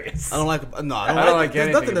hilarious? I don't like. No, I don't, I don't like there's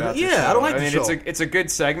anything nothing about that, this Yeah, show. I don't like I the mean, show. it's a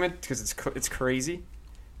good segment because it's crazy,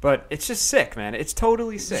 but it's just sick, man. It's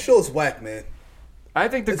totally The sick. show's whack, man. I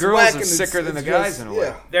think the It's girls whack are and sicker than the it's guys just- in a way.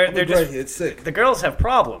 Yeah, They're I'm just right here, it's sick. The girls have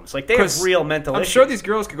problems. Like they have 'Cause real mental I'm issues. sure these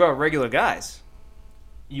girls could go out with regular guys.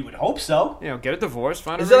 You would hope so. You know, get a divorce,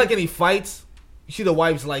 find a Is there ring. like any fights? You see the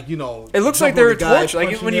wives like It looks like jumping they're on the guy, tortured. Like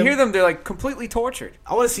punching when you him. hear them, they're like completely tortured.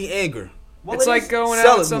 I want to see anger. Well, It's it like is- going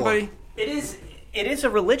sell out with it more. somebody. It is a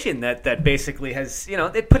religion that basically has, you know,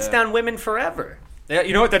 it puts Yeah. down women forever. Yeah,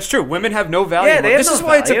 you know what? That's true. Women have no value. Yeah, they anymore. have This no is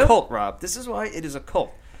why it's a value. cult, Rob. This is why it is a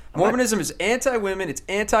cult. Mormonism is anti-women. It's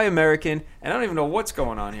anti-American, and I don't even know what's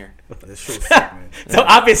going on here. This show's sick, man. So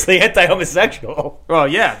obviously anti-homosexual. Well,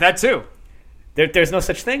 yeah, that too. There's no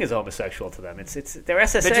such thing as homosexual to them. It's they're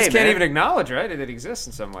SSA. They just can't man. even acknowledge, right? That it exists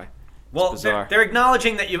in some way. Well, bizarre. they're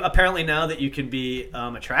acknowledging that you apparently now that you can be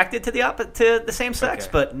attracted to the same sex,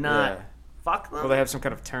 Okay. but not Yeah. fuck them. Well, they have some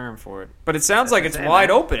kind of term for it, but it sounds like it's SSA, wide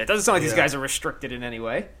man. open. It doesn't sound like these Yeah. guys are restricted in any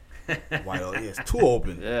way. Why? Yeah, it's too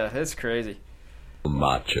open. Yeah, it's crazy.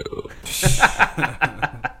 Macho.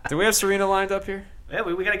 Do we have Serena lined up here? Yeah,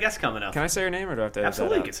 we got a guest coming up. Can I say her name or do I have to edit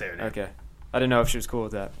Absolutely, that you out? can say her name. Okay. I didn't know if she was cool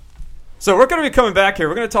with that. So we're going to be coming back here.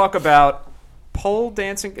 We're going to talk about pole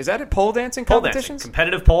dancing. Is that it? Pole dancing Pole dancing, competitions?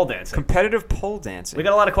 competitive pole dancing. Competitive pole dancing. We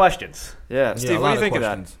got a lot of questions. Yeah. Yeah, Steve, a what lot do you of think of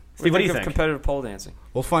questions. that? Steve, what do you of think? competitive pole dancing?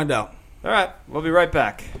 We'll find out. All right. We'll be right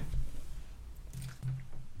back.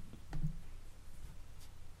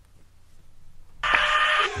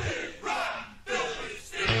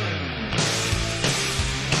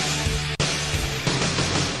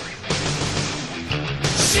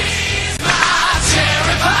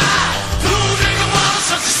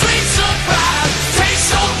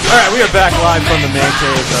 All right, we are back live from the man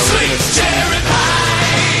cave. We're going to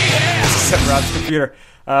set Rob's computer.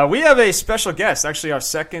 We have a special guest, actually our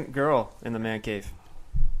second girl in the man cave.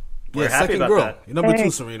 We're Yeah, happy second about girl. that. You're number Hey.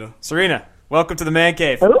 2, Serena. Serena, welcome to the man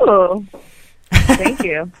cave. Ooh. Thank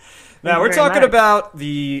you. Now, Thank we're you very talking much. about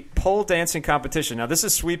the pole dancing competition. Now, this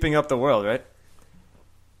is sweeping up the world, right?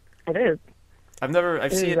 It is. I've seen is it,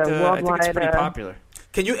 a I think it's worldwide, pretty popular.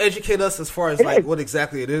 Can you educate us as far as It like is. what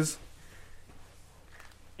exactly it is?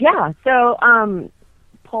 Yeah. So,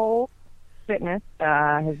 pole fitness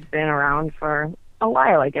has been around for a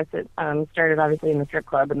while. I guess it started obviously in the strip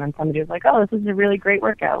club, and then somebody was like, "Oh, this is a really great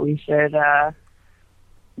workout. We should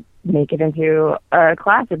make it into a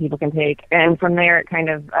class that people can take." And from there, it kind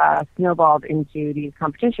of snowballed into these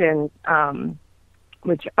competitions,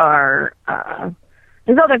 which are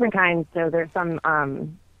there's all different kinds. So there's some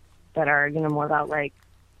that are more about like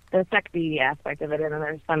the sexy aspect of it, and then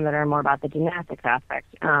there's some that are more about the gymnastics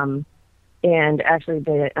aspect. And actually,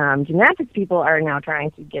 the gymnastics people are now trying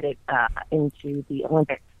to get it into the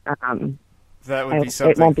Olympics. That would be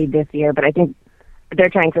something. It won't be this year, but I think they're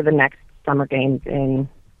trying for the next Summer Games in.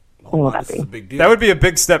 This is a big deal. That would be a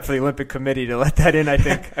big step for the Olympic Committee to let that in, I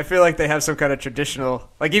think. I feel like they have some kind of traditional,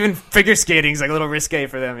 like even figure skating is like a little risque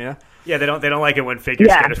for them, Yeah, they don't like it when figure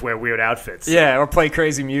skaters wear weird outfits. Yeah, or play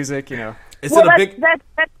crazy music, That's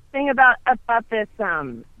the thing about this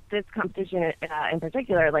this competition in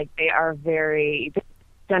particular. Like they've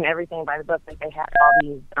done everything by the book. Like they have all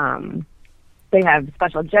these. They have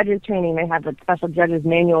special judges training. They have the special judges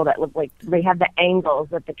manual that look like they have the angles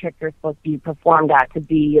that the tricks are supposed to be performed at to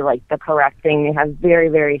be like the correct thing. They have very,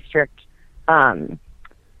 very strict. So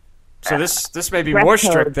this may be more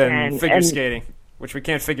strict than figure skating, which we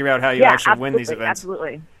can't figure out how you actually win these events.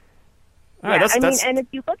 Absolutely. All right, and if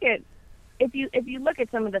you look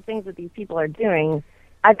at some of the things that these people are doing,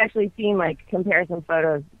 I've actually seen like comparison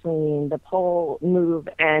photos between the pole move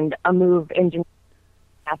and a move in gymnastics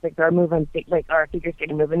or a move in or a figure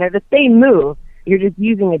skating move, and they're the same move. You're just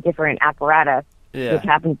using a different apparatus, which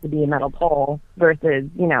happens to be a metal pole, versus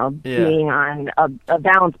being on a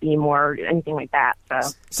balance beam or anything like that.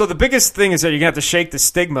 So the biggest thing is that you're gonna have to shake the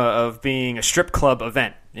stigma of being a strip club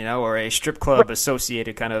event, or a strip club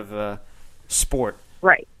associated kind of sport.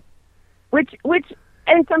 Right. Which,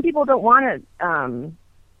 and some people don't want to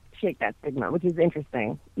shake that stigma, which is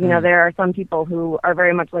interesting. There are some people who are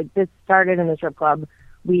very much like, this started in the strip club.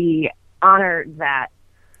 We honor that.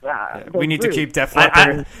 We need to keep Def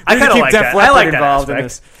Leppard. I kind of like that. I like that involved aspect. in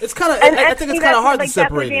this. It's kind of. I think it's kind of hard to That's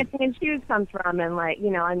separate. where Dancing in Shoes comes from, and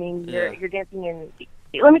you're dancing in.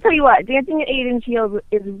 Let me tell you what, dancing in 8-inch heels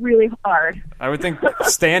is really hard. I would think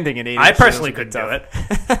standing in 8-inch I personally heels couldn't do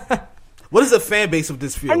it. What is the fan base of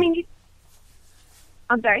this field?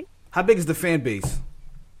 I'm sorry? How big is the fan base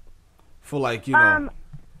for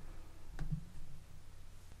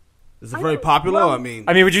is it very popular?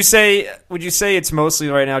 would you say it's mostly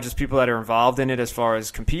right now just people that are involved in it as far as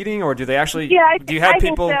competing, or do they actually? Yeah, do you have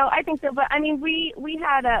people? I think so. But we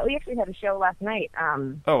actually had a show last night.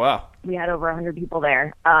 Oh wow! We had over 100 people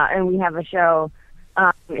there, and we have a show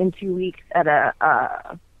in 2 weeks at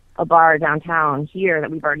a bar downtown here that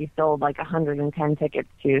we've already sold like 110 tickets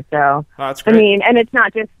to. So that's great. and it's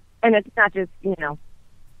not just being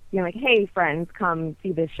like, hey friends, come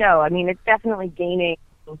see this show. I mean, it's definitely gaining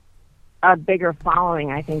a bigger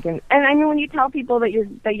following, I think, and when you tell people that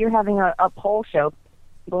you're having a pole show,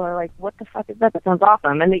 people are like, "What the fuck is that? That sounds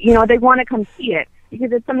awesome!" And they want to come see it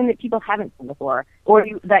because it's something that people haven't seen before, or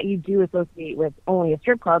that you do associate with only a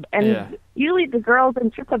strip club. And usually, the girls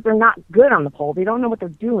in strip clubs are not good on the pole; they don't know what they're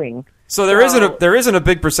doing. So there isn't a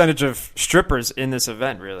big percentage of strippers in this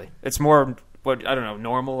event, really. It's more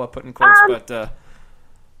normal. I'll put in quotes, but.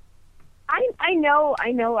 I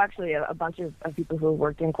know actually a bunch of people who have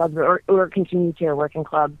worked in clubs or continue to work in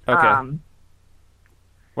clubs. Okay.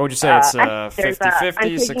 What would you say? It's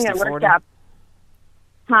 50-50, 60-40?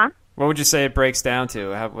 Huh? What would you say it breaks down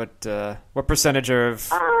to? What percentage of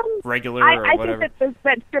regular or whatever? I think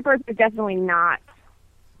that strippers are definitely not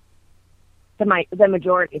the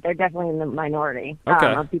majority. They're definitely in the minority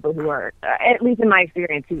of people who are, at least in my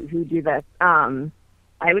experience, who do this.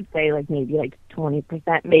 I would say maybe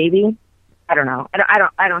 20%, maybe. I don't know.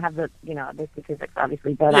 I don't have the the specifics,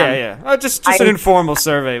 obviously, but just an informal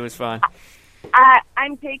survey was fine.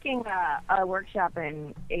 I'm taking a workshop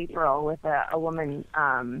in April with a woman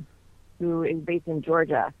who is based in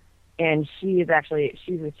Georgia, and she's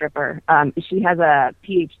a stripper. She has a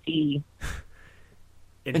PhD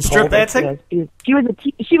in pole dancing. She was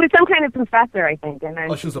some kind of professor, I think, and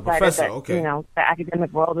then she was a professor. That, okay, the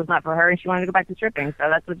academic world was not for her, and she wanted to go back to stripping. So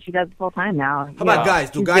that's what she does full time now. How about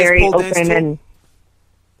guys? Do guys very pole dance too?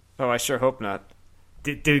 Oh, I sure hope not.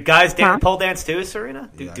 Do guys pole dance too,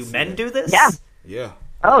 Serena? Do men do this? Yeah. Yeah.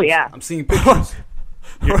 Oh yeah. I'm seeing pictures.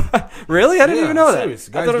 Really? I didn't even know that. Serious.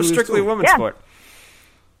 I thought it was strictly a women's sport.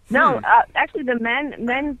 No, actually, the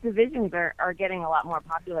men's divisions are getting a lot more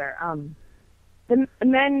popular. The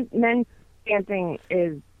men's dancing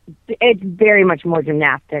it's very much more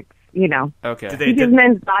gymnastics, Okay. Because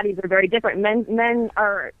men's bodies are very different. Men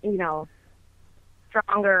are,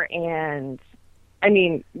 stronger and I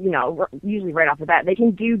mean, usually right off the bat, they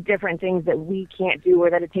can do different things that we can't do, or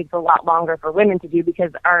that it takes a lot longer for women to do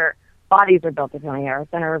because our bodies are built differently. Our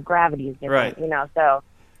center of gravity is different, Right. So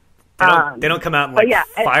They don't come out in like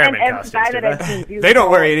fireman costumes, do they? They don't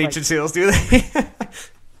wear 8-inch heels, do they?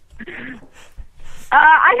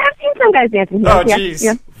 I have seen some guys dancing heels. Oh, yeah, jeez.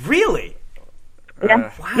 yeah. Really?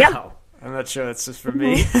 Yeah. Wow. Yeah. I'm not sure that's just for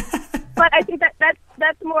me. But I think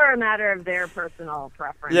that's more a matter of their personal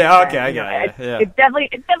preference. Yeah, okay, I And, get it. Yeah. It's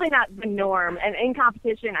definitely not the norm. And in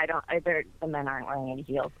competition, the men aren't wearing any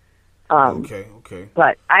heels. Okay.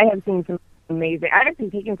 But I have seen some I've actually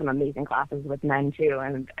taken some amazing classes with men too,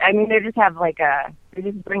 and I mean they just have they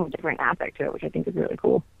just bring a different aspect to it, which I think is really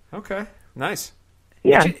cool. Okay, nice.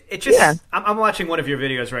 Yeah, I'm watching one of your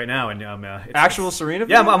videos right now, and it's actual Serena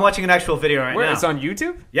Yeah, video? I'm watching an actual video right now. It's on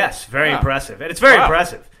YouTube? Yes, very Wow. impressive, and it's very Wow.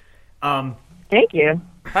 impressive. Thank you.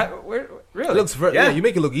 Really? It looks very. Yeah, you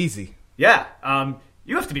make it look easy. Yeah,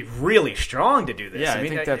 you have to be really strong to do this. Yeah, I I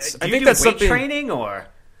mean, think that's- do I you think do that's weight something- training or.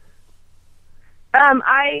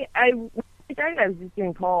 I started. I was just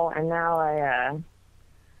doing pole, and now I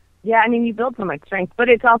mean, you build so much strength, but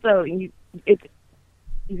it's also it's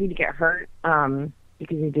easy to get hurt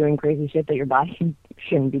because you're doing crazy shit that your body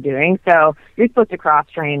shouldn't be doing. So you're supposed to cross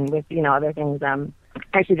train with other things. I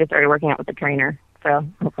actually just started working out with a trainer, so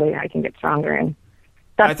hopefully I can get stronger and.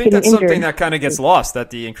 I think that's something that kind of gets lost,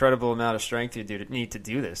 that the incredible amount of strength you need to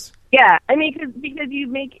do this. Yeah, I mean, because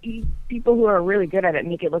people who are really good at it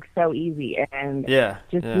make it look so easy, and the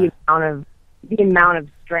amount of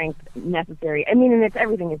strength necessary. I mean, and it's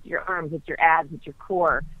everything. It's your arms, it's your abs, it's your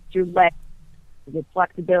core, it's your legs, it's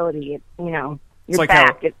flexibility. It's your like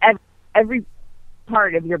back. It's every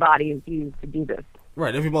part of your body is used to do this.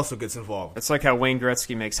 Right, every muscle gets involved. It's like how Wayne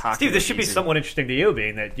Gretzky makes hockey. Steve, this should be easy. somewhat interesting to you,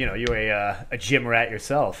 being that you're a gym rat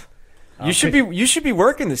yourself. You should be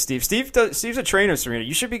working this, Steve. Steve's a trainer, Serena.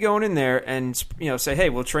 You should be going in there and say, hey,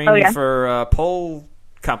 we'll train you for pole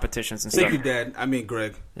competitions and stuff. Thank you, Dad. I mean,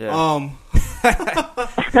 Greg. Yeah.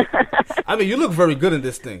 I mean, you look very good in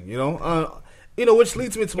this thing. Which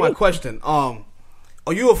leads me to my question.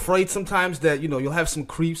 Are you afraid sometimes that you'll have some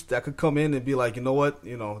creeps that could come in and be like, you know what,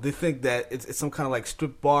 they think that it's some kind of like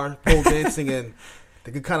strip bar pole dancing and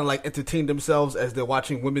they could kind of like entertain themselves as they're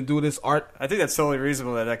watching women do this art? I think that's totally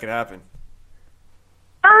reasonable that could happen.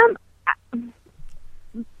 I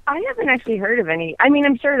haven't actually heard of any. I mean,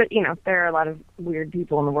 I'm sure that there are a lot of weird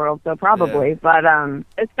people in the world, so probably. But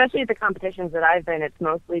especially at the competitions that I've been, it's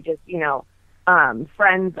mostly just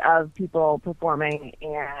friends of people performing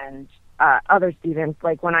and other students.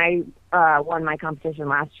 Like when I won my competition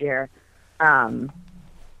last year, I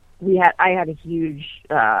had a huge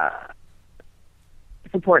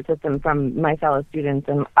support system from my fellow students,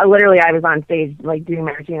 and I was on stage like doing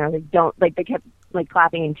my routine. I was like, don't, like, they kept like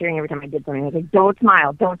clapping and cheering every time I did something. I was like, don't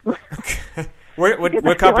smile.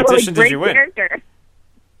 What competition did you win?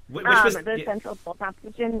 Which was the Central Pole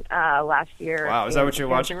competition last year. Wow, is that what you're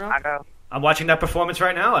watching, Rob? Chicago. I'm watching that performance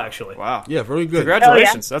right now, actually. Wow. Yeah, very good.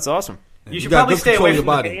 Congratulations. That's awesome. You should probably stay away from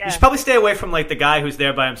body. You should probably stay away from like the guy who's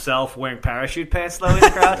there by himself wearing parachute pants though in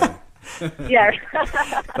the crowd. Yeah.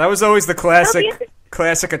 That was always the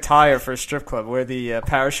classic attire for a strip club, wear the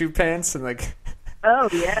parachute pants and like. Oh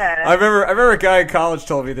yeah. I remember a guy in college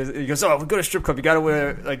told me this. He goes, "Oh, we go to a strip club. You got to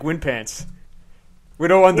wear like wind pants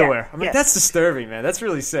with no underwear." I'm like, that's disturbing, man. That's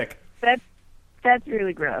really sick. That's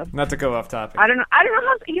really gross. Not to go off topic. I don't know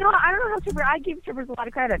how strippers. I give strippers a lot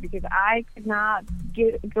of credit because I could not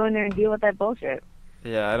go in there and deal with that bullshit.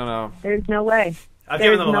 Yeah, I don't know. There's no way. I've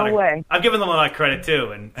given them no way. I've given them a lot of credit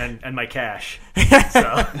too, and my cash.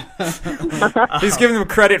 So. He's giving them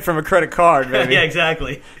credit from a credit card, baby. Yeah,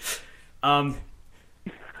 exactly. But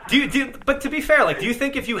to be fair, like, do you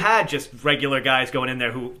think if you had just regular guys going in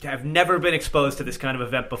there who have never been exposed to this kind of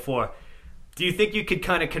event before, do you think you could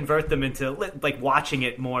kind of convert them into like watching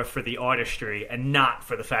it more for the artistry and not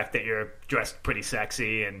for the fact that you're dressed pretty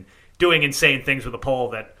sexy and doing insane things with a pole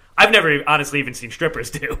that I've never honestly even seen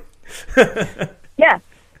strippers do? Yeah.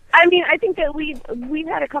 I mean, I think that we've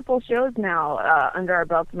had a couple shows now under our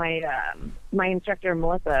belts. My instructor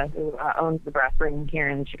Melissa, who owns the Brass Ring here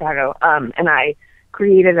in Chicago, and I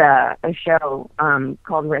created a show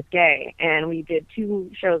called Risque, and we did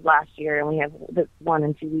 2 shows last year, and we have this one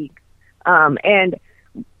in 2 weeks. And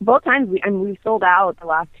both times we sold out the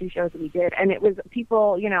last 2 shows that we did, and it was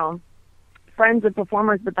people, friends of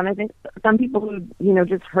performers, but then I think some people who,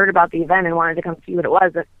 just heard about the event and wanted to come see what it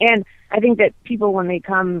was. And I think that people, when they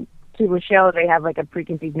come to a show, they have like a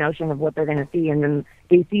preconceived notion of what they're going to see, and then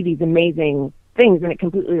they see these amazing things, and it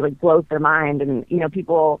completely like blows their mind. And,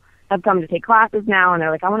 people have come to take classes now, and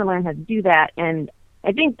they're like, I want to learn how to do that. And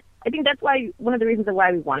I think that's why one of the reasons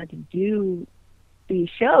why we wanted to do these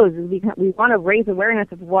shows is because we want to raise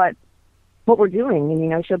awareness of what we're doing,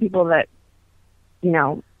 and show people that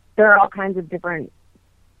there are all kinds of different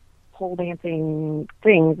pole dancing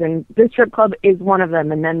things, and the strip club is one of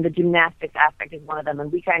them, and then the gymnastics aspect is one of them,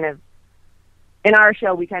 and we kind of, in our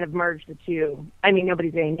show, we kind of merged the two. I mean,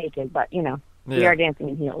 nobody's getting naked, but we are dancing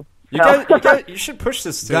in heels. You should push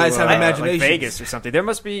this to guys have imagination. Like Vegas or something. There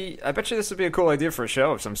must be. I bet you this would be a cool idea for a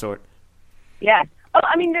show of some sort. Yeah. Oh,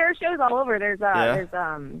 I mean, there are shows all over. There's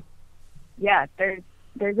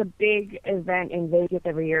a big event in Vegas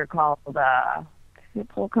every year called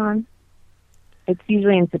PoleCon. It's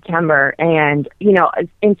usually in September, and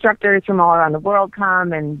instructors from all around the world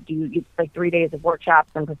come and do like 3 days of workshops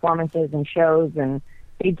and performances and shows, and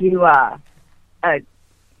they do a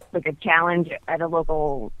challenge at a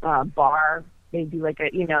local bar. They do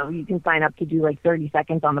you can sign up to do like 30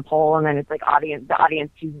 seconds on the pole, and then it's like the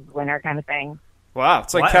audience chooses the winner kind of thing. Wow,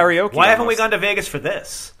 it's like karaoke. Why haven't we gone to Vegas for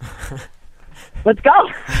this? Let's go.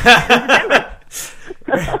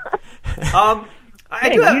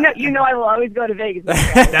 I will always go to Vegas.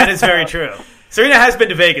 That is very true. Serena has been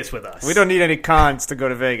to Vegas with us. We don't need any cons to go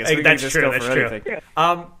to Vegas. We can just go for anything.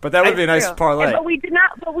 But that would be a nice parlay. But we did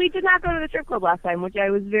not go to the strip club last time, which I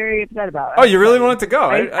was very upset about. Oh, you really wanted to go?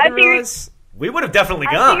 I didn't realize. We would have definitely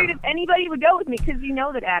I gone. figured if anybody would go with me, because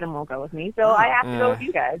that Adam won't go with me, so I have to go with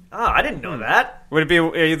you guys. Oh, I didn't know that. Would it be?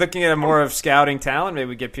 Are you looking at more of scouting talent? Maybe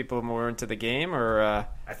we get people more into the game, or?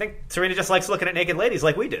 I think Serena just likes looking at naked ladies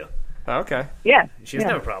like we do. Oh, okay. Yeah, she has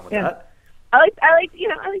no problem with that. I like to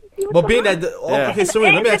see what's But being going that, on. okay,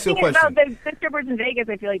 Serena, let me ask you a question. About the strippers in Vegas,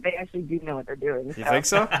 I feel like they actually do know what they're doing. You think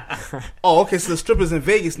so? Oh, okay. So the strippers in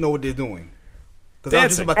Vegas know what they're doing. Because I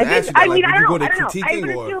was just about to ask you that. Like, would you go there critiquing I would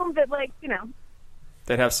assume that,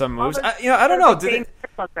 they'd have some moves. all I don't know. strip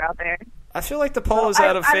clubs are out there. I feel like the pole is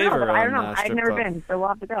out of favor. I don't know. On, I've strip never club. been, so we'll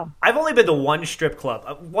have to go. I've only been to one strip club,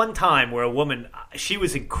 one time where a woman, she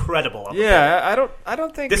was incredible. On the pole. I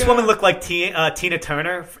don't think this woman looked like Tina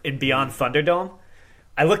Turner in Beyond Thunderdome.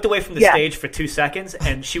 I looked away from the stage for 2 seconds,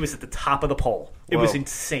 and she was at the top of the pole. It was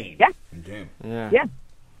insane. Yeah. Yeah.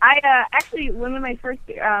 I actually, one of my first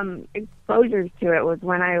exposures to it was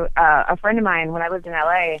when a friend of mine, when I lived in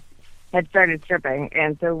LA, had started stripping,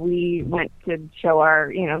 and so we went to show our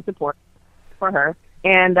support for her,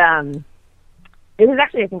 and it was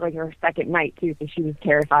actually, I think, like her second night too, so she was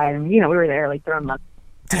terrified, and we were there like throwing mugs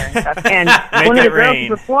and stuff. And one of the girls who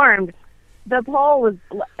performed, the pole was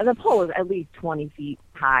at least 20 feet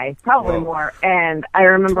high, probably more. And I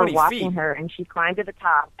remember watching her, and she climbed to the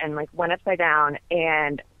top and went upside down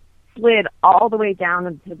and slid all the way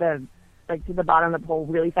down to the bottom of the pole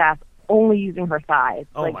really fast, only using her thighs,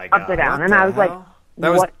 my God. upside down. And I was like,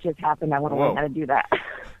 what just happened? I want to learn how to do that.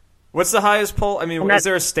 What's the highest pole? I mean, is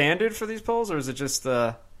there a standard for these poles, or is it just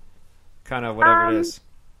kind of whatever it is?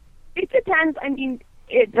 It depends. I mean,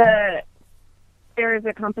 there is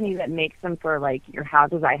a company that makes them for your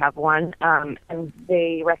houses. I have one, and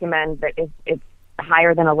they recommend that if it's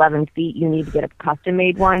higher than 11 feet, you need to get a custom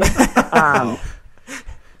made one.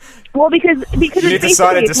 Well, because you need to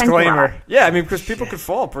sign a disclaimer. Yeah, I mean, because people could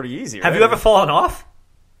fall pretty easy. Have you ever fallen off?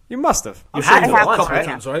 You must have. You had to once, couple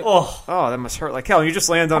times, right? Oh, that must hurt like hell. You just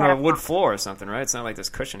land on a wood floor or something, right? It's not like there's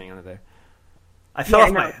cushioning under there. I fell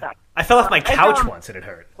off my couch once and it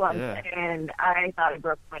hurt. And I thought I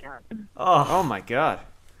broke my arm. Oh my God.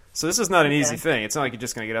 So this is not an easy thing. It's not like you're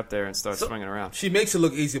just going to get up there and start swinging around. She makes it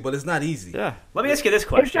look easy, but it's not easy. Yeah. Let me ask you this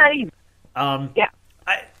question. It's not easy.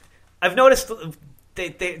 I've noticed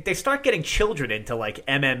they start getting children into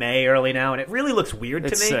MMA early now, and it really looks weird to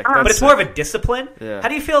me. Sick. But it's more of a discipline. Yeah. How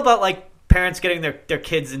do you feel about parents getting their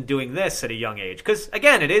kids and doing this at a young age? Because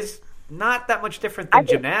again, it is not that much different than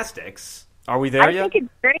gymnastics. Are we there yet? I think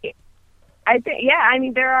it's great. I think I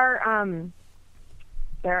mean there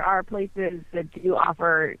are places that do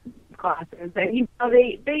offer classes, and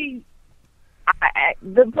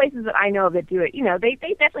the places that I know that do it,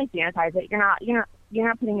 they definitely sanitize it. You're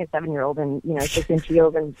not putting a 7-year-old in 6-inch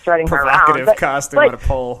heels and strutting her around. Provocative costume on a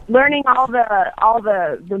pole. Learning all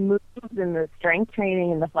the moves and the strength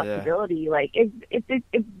training and the flexibility,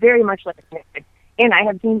 it's very much like a. And I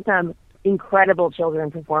have seen some incredible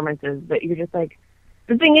children performances, but you're just like,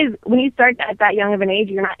 the thing is, when you start at that young of an age,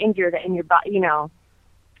 you're not injured, and your body,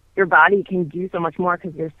 your body can do so much more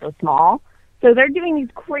because you're so small. So they're doing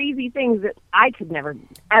these crazy things that I could never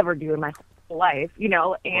ever do in my whole life,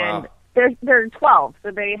 and they're 12,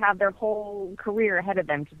 so they have their whole career ahead of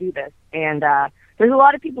them to do this. And there's a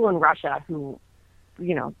lot of people in Russia who,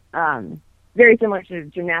 very similar to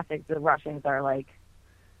gymnastics. The Russians are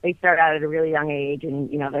they start out at a really young age, and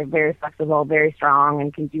they're very flexible, very strong,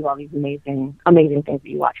 and can do all these amazing things that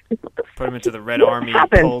you watch. Put them into the Red Army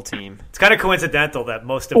pole team. It's kind of coincidental that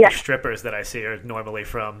most of the strippers that I see are normally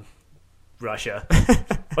from Russia,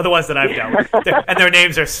 or the ones that I've dealt with, and their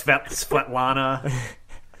names are Svetlana.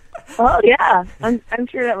 Oh yeah, I'm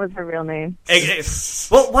sure that was her real name.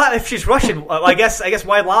 Well, what if she's Russian? I guess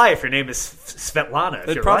why lie if your name is Svetlana?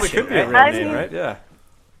 It probably Russian, could be a real name, right? Yeah.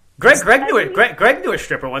 Greg knew a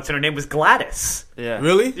stripper once, and her name was Gladys. Yeah.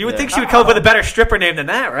 Really? You would think she would come up with a better stripper name than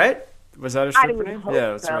that, right? Was that her stripper name?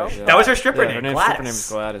 Yeah, that's right. Yeah. That was her stripper name. Her stripper name is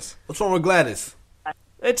Gladys. What's wrong with Gladys?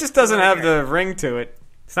 It just doesn't have the ring to it.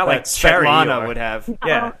 It's not like Cherry Svetlana would have.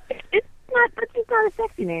 Yeah. That's just not a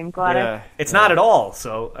sexy name, Gladys. Yeah. It's not at all.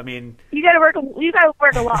 So I mean, you got to work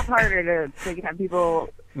a lot harder to have people.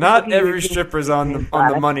 Not every stripper's on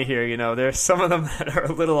the money here. There's some of them that are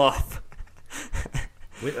a little off.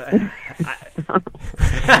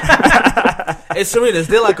 Hey, Serena, is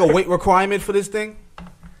there like a weight requirement for this thing?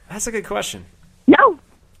 That's a good question. No.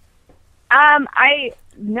 I've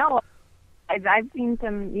seen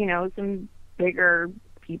some bigger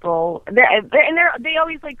people. They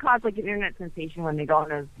always cause an internet sensation when they go on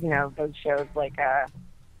those shows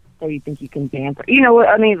so you think you can dance.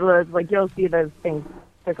 You'll see those things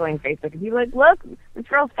circling Facebook and people are like, look, this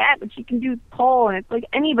girl's fat, but she can do pole, and it's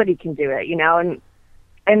anybody can do it,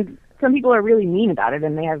 and some people are really mean about it,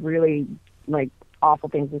 and they have really awful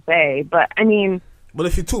things to say. But I mean, but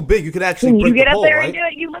if you're too big, you could actually break you get the up pole, there right? and do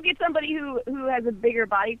it. You look at somebody who has a bigger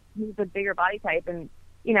body type, and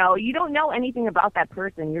you don't know anything about that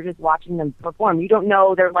person. You're just watching them perform. You don't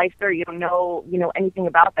know their life story. You don't know anything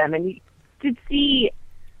about them, and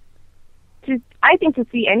I think to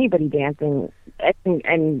see anybody dancing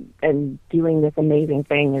and doing this amazing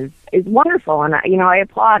thing is wonderful, and I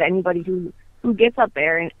applaud anybody who gets up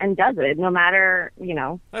there and does it, no matter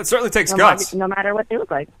It certainly takes guts. No matter what they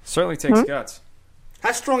look like. Certainly takes guts.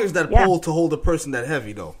 How strong is that pole to hold a person that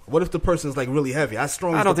heavy, though? What if the person's really heavy? How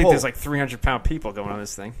strong is the pole? I don't think there's 300-pound people going on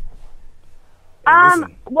this thing.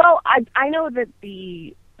 Well, I know that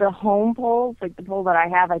the home poles, the pole that I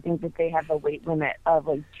have, I think that they have a weight limit of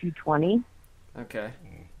 220. Okay.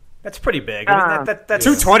 That's pretty big. I mean, that's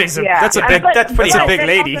 220 is that's a big. That's a big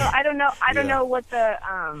lady. Also, I don't know what the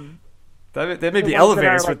There may be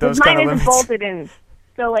elevators with those kind of limits. Mine is bolted in.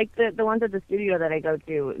 So the ones at the studio that I go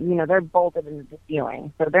to, they're bolted into the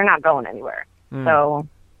ceiling, so they're not going anywhere. So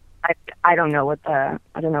I don't know what the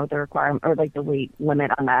requirement or the weight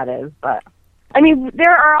limit on that is, but I mean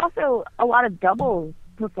there are also a lot of doubles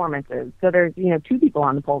performances. So there's two people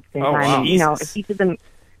on the pole at the same time. Wow. And, if each of them,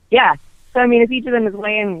 yeah. So I mean if each of them is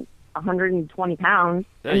weighing 120 pounds,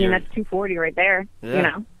 Yeah, I mean that's 240 right there.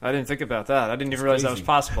 Yeah. I didn't think about that. I didn't even realize that was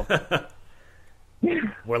possible.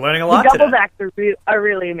 We're learning a lot The doubles today. acts are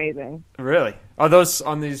really amazing. Really? Are those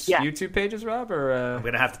on these YouTube pages, Rob? Or I'm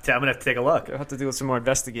gonna have to take a look. I'll have to do some more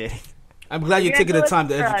investigating. I'm glad you're taking the time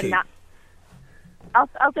to educate. I'll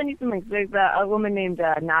send you some links. There's a woman named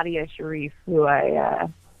Nadia Sharif who I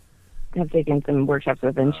have taken some workshops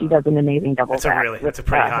with, and she does an amazing doubles act. That's a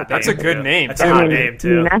pretty hot name. That's a good name. That's a hot name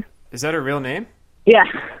too. Nina? Is that her real name? Yeah.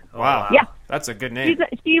 Wow. Yeah. That's a good name.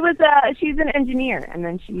 She's an engineer, and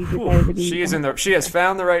then she decided to be. She has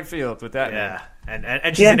found the right field with that. Yeah,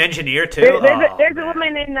 and she's an engineer too. There's a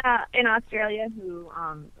woman in Australia who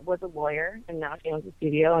was a lawyer, and now she owns a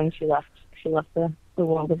studio, and she left the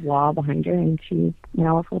world of law behind her, and she's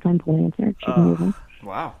now a full-time pole dancer. She's amazing.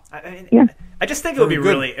 Wow. I just think it would be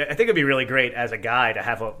really. I think it'd be really great as a guy to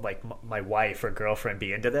have my wife or girlfriend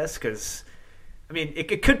be into this, because I mean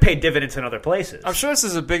it could pay dividends in other places. I'm sure this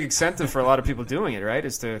is a big incentive for a lot of people doing it, right?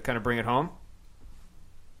 Is to kind of bring it home.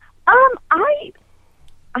 I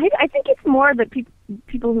think it's more that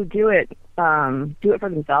people who do it for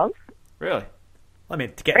themselves. Really? I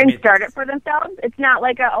mean, start it for themselves. It's not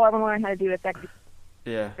like I want to learn how to do a sexy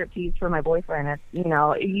striptease for my boyfriend. It's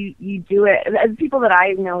you do it. The people that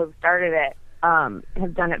I know who've started it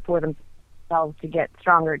have done it for themselves to get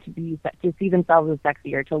stronger, to see themselves as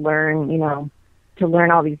sexier, to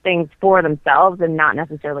learn all these things for themselves and not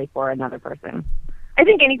necessarily for another person. I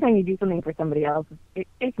think anytime you do something for somebody else,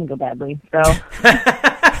 it can go badly. So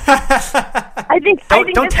I think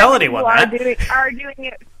don't tell anyone that. Are doing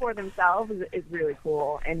it for themselves is really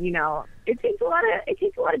cool, and it takes a lot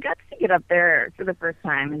of guts to get up there for the first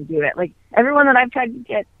time and do it. Like everyone that I've tried to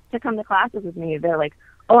get to come to classes with me, they're like,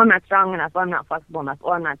 "Oh, I'm not strong enough. Oh, I'm not flexible enough.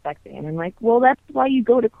 Oh, I'm not sexy." And I'm like, "Well, that's why you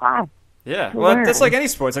go to class." Yeah, well, that's like any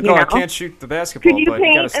sports. Like, I can't shoot the basketball. Could you but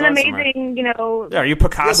paint you gotta start an amazing, somewhere. Yeah, are you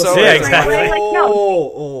Picasso? Yeah, exactly. Like, no.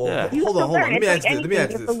 Hold on. Let me ask this. You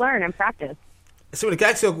have to learn and practice. So can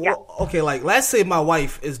I ask you, okay, like let's say my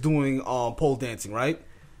wife is doing pole dancing, right?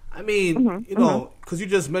 I mean, you know, because you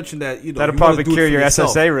just mentioned that that'll you probably wanna do it cure for your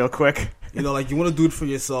yourself. SSA real quick. You know, like you want to do it for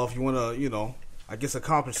yourself. You want to, I guess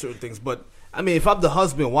accomplish certain things. But I mean, if I'm the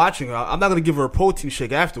husband watching her, I'm not going to give her a protein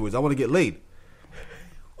shake afterwards. I want to get laid.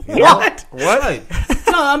 What? Right.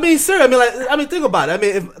 No, I mean, sir. I mean, think about it. I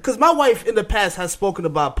mean, because my wife in the past has spoken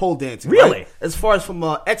about pole dancing. Really? Right? As far as from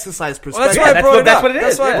an exercise Well, perspective. that's why I brought it up. That's what it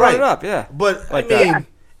is. That's why I brought it up. Yeah. But Like I mean, that.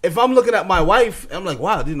 if I'm looking at my wife, I'm like,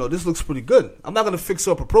 wow, this looks pretty good. I'm not gonna fix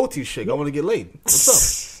her up a protein shake. I want to get laid. What's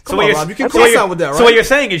up? Come on, Rob. You can co-sign with that, right? So what you're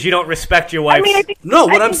saying is you don't respect your wife. No,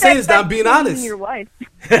 what I'm saying is that I'm being honest. Your wife.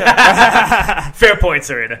 Fair point,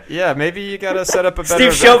 Serena. Yeah, maybe you got to set up a better.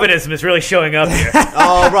 Steve chauvinism is really showing up here.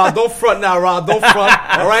 Oh, Rob, don't front now, Rob. Don't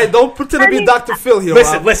front. All right, don't pretend to be Dr. Phil here.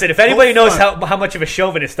 Listen, Rob. listen. If anybody Don't knows front. how much of a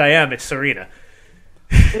chauvinist I am, it's Serena.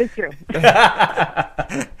 It is true.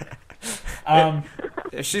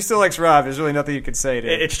 If she still likes Rob, there's really nothing you can say to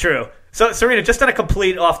her. It's true. So, Serena, just on a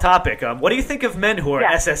complete off topic, what do you think of men who are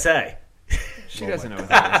Yeah. SSA? She doesn't know what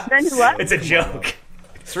that is. Then who what? It's a joke.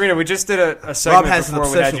 Serena, we just did a segment has an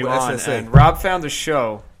before we had obsession you with on, SSA. and Rob found a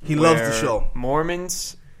show. He loves the where show.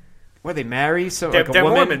 Mormons, where they marry, so They're, like a they're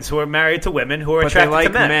woman, Mormons who are married to women who are but they attracted like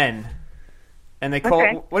to men. men. And they call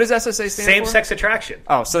Okay. what does SSA stand for? Same-sex attraction.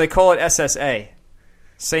 Oh, so they call it SSA,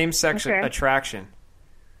 same-sex Okay. attraction,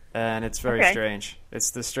 and it's very Okay. strange.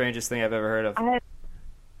 It's the strangest thing I've ever heard of.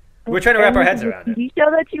 We're trying to wrap our heads around it. TV show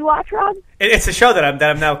that you watch, Rob? It's a show that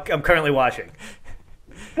I'm currently watching.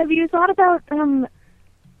 Have you thought about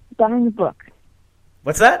buying a book?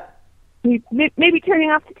 What's that? Maybe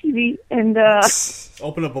turning off the TV and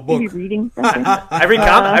Open up a book. maybe reading something. I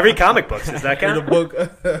read comic books. Does that count? Read a book.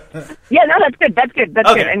 Yeah, no, that's good. That's good. That's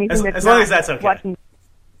Okay, good. Anything that's as long not as that's okay. Watching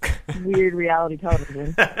weird reality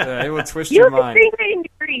television. It will twist You your have a mind. screenwriting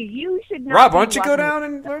degree. You should not. Rob, be why don't you go watching down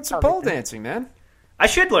and learn some pole dancing, man? I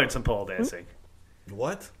should learn some pole dancing.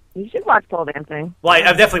 What? You should watch pole dancing. Well,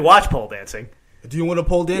 I've definitely watched pole dancing. Do you want to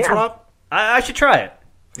pole dance, Yeah. Rob? I should try it.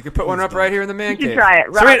 You could put one up right here in the man You should cave. try it.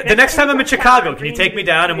 Rob, Serena, the next time I'm in next Chicago, time can you take me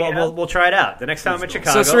down and we'll try it out? The next time I'm in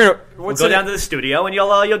Chicago, So, Serena, we'll what's go in down it? to the studio and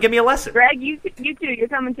you'll give me a lesson. Greg, you too. You're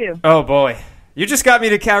coming too. Oh boy, you just got me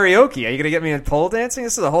to karaoke. Are you gonna get me in pole dancing?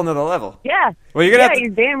 This is a whole nother level. Yeah. Well, you're gonna have to, you're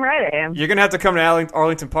damn right I am. you're gonna have to come to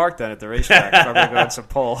Arlington Park then at the racetrack. If I'm gonna go on some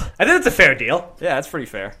pole. I think that's a fair deal. Yeah, that's pretty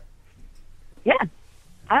fair. Yeah.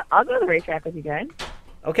 I'll go to the racetrack with you guys.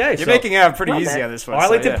 Okay, You're so making it out pretty Love easy it. on this one.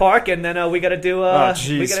 Arlington so, yeah. Park, and then we got to do. Oh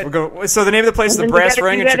jeez, so the name of the place is the And then Brass you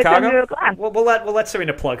Ring in gotta come to Chicago. a class. We'll let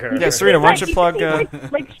Serena plug her. Yeah, Serena, why don't you Right, plug? can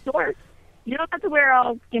take, like shorts. You don't have to wear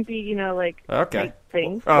all skimpy, Okay. tight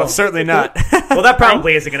things. Oh, certainly not. Well, that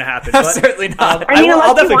probably isn't going to happen. But, Certainly not.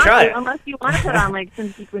 I'll definitely try it. Unless you want to put on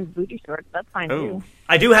some sequins booty shorts, that's fine too.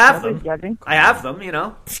 I do have Nobody's them. judging. I have them.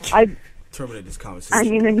 Terminate this conversation. I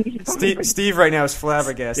mean, then you should Steve right now is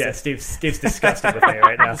flabbergasted. Yeah, Steve's disgusted with me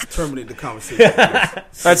right now. Let's terminate the conversation. All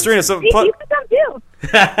right, Serena. So You could come too.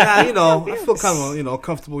 Yeah, I feel kind of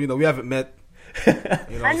comfortable. We haven't met.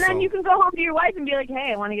 And then you can go home to your wife and be like,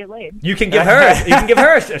 "Hey, I want to get laid." You can give her. You can give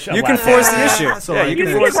her. A show. You can force the issue. That's all Yeah, right. you You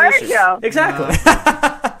can can force give her the a issue. show.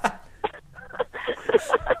 Exactly.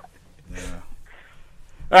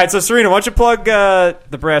 All right, so Serena, why don't you plug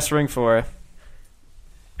the Brass Ring for her?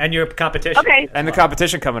 And your competition. Okay. And the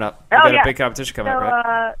competition coming up. We Oh, got yeah. a big competition coming So,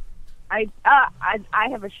 up, right? I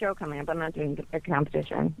have a show coming up. I'm not doing a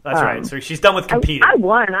competition. That's right. So she's done with competing. I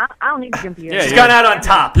won. I don't need to compete. Yeah, She's gone out on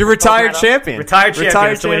top. You're retired champion. Retired champion.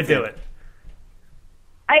 That's the way to do it.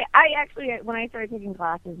 I actually, when I started taking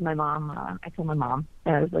classes, my mom, I told my mom,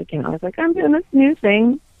 and I was like, I'm doing this new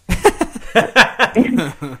thing.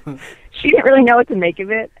 She didn't really know what to make of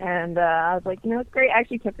it, and I was like, it's great. I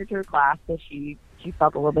actually took her to a class, so she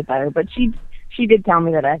felt a little bit better. But she did tell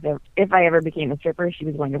me that if I ever became a stripper, she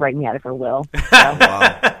was going to write me out of her will. So.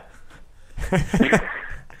 Wow.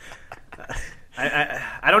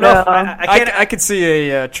 I don't know. If, I can't. I could see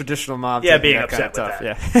a traditional mom. Yeah, taking being that kind of upset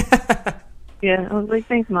tough. with Yeah. Yeah, I was like,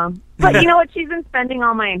 thanks, Mom. But you know what? She's been spending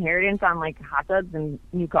all my inheritance on hot tubs and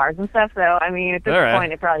new cars and stuff. So I mean, at this All right.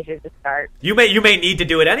 point, it probably should just start. You may need to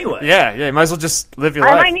do it anyway. Yeah. You might as well just live your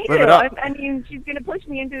I life. might need live to. it up. I mean, she's going to push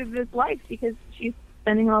me into this life because she's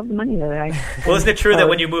spending all the money that I. Well, isn't it true that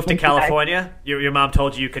when you moved to Thank you, guys. California, your mom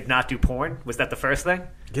told you could not do porn? Was that the first thing?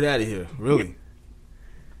 Get out of here. Really?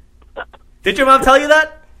 Did your mom tell you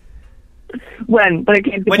that? When? But I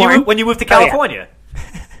can't do When porn? you moved to Oh, yeah. California?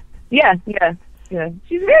 Yeah.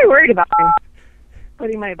 She's very worried about me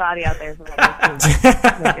putting my body out there for others to look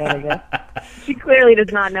at, I guess. She clearly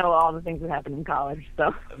does not know all the things that happen in college.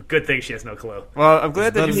 So Good thing she has no clue. Well, I'm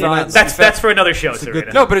glad that you found That's for another show,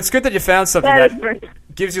 Serena. No, but it's good that you found something that that is for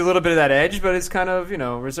gives you a little bit of that edge, but it's kind of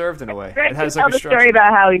reserved in a way. Greg It has can tell like a the structure. story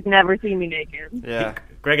about how he's never seen me naked. Yeah.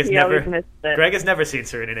 Greg has He never always missed it. Greg has never seen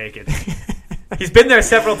Serena naked. He's been there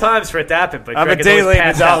several times for it to happen, but I'm Greg a day has always late and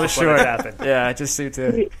a passed out dollar before short. it happened. Yeah, I just seem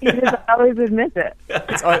to. He just always would miss it.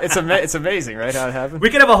 It's amazing, right? How it happened. We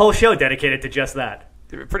could have a whole show dedicated to just that.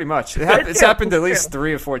 Pretty much. It's happened at least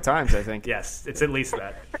 3 or 4 times, I think. Yes, it's at least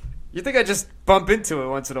that. You think I just bump into it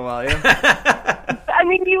once in a while, yeah? I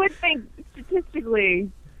mean, you would think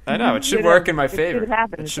statistically. I know. It should It work in my should favor.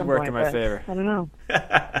 happen It at should some work point, in my but favor. I don't know.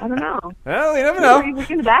 I don't know. Well, you never know. Were you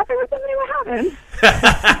in the bathroom with somebody? What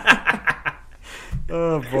happened?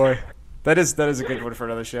 Oh, boy. That is a good one for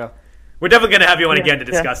another show. We're definitely going to have you on Yeah, again to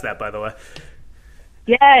yeah. discuss that, by the way.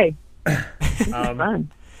 Yay! All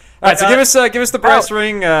Fun. right, so give us the brass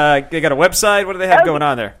ring. They got a website. What do they have going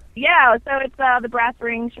on there? Yeah, so it's the Brass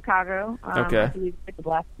Ring Chicago. Okay. I believe it's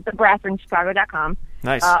the BrassRingChicago.com.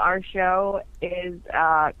 Nice. Our show is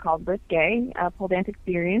called Risque, Pole Dance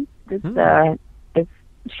Experience. This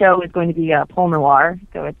show is going to be pole noir,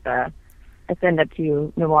 so it's a send up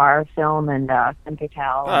to noir film and femme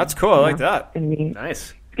fatale. Oh, that's cool. I like that.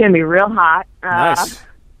 Nice. It's going to be real hot. Nice.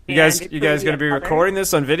 You guys going to be recording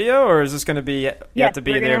this on video, or is this going to be you have to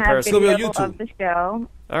be there in person? It'll be on YouTube. Of the show.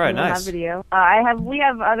 All right, We'll nice. have video. We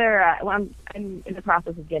have other. I'm in the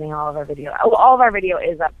process of getting all of our video. All of our video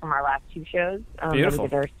is up from our last 2 shows. Beautiful.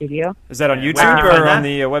 At our studio. Is that on YouTube or on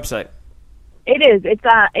the website? It is.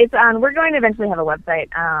 It's on. We're going to eventually have a website.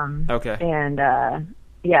 Okay. And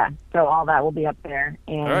yeah, so all that will be up there.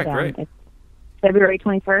 And All right, great. It's February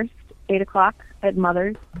 21st, 8 o'clock at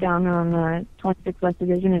Mother's down on 26th West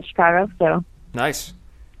Division in Chicago. So Nice.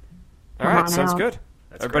 All Come right, on sounds out. good.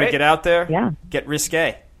 That's Everybody great. get out there. Yeah. Get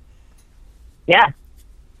risque. yeah,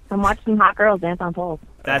 come watch some hot girls dance on poles.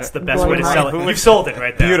 That's the Enjoy best way to your sell life. it. You've sold it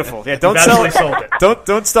right there. Beautiful. Yeah, You've don't sell absolutely it. sold it.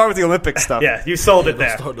 Don't start with the Olympic stuff. Yeah, you sold it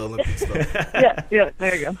there. Start the Olympic stuff. Yeah,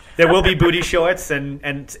 there you go. There will be booty shorts and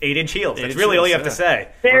 8-inch heels. That's 8-inch really all you heels, have to say.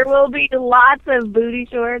 There will be lots of booty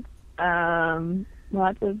shorts.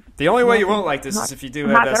 Lots of. The only way you won't like this is if you do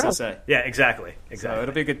hot have girls. SSA. Yeah, exactly. So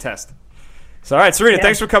it'll be a good test. So, all right, Serena, Yeah.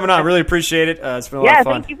 thanks for coming on. Really appreciate it. It's been a lot Yeah, of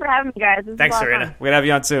fun. thank you for having me, guys. This is Thanks, a lot of Serena. fun. We're going to have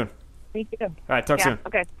you on soon. Me too. All right, talk Yeah, soon.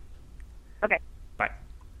 Okay. Okay. Bye.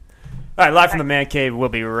 All right, live from the Man Cave. We'll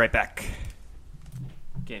be right back.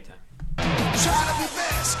 Game time. Try to be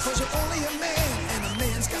best, cause you're only a man, and a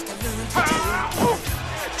man's got to learn to do.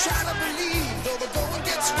 Try to believe, though the going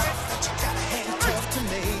gets rough, that you gotta hang tough to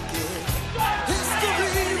make it.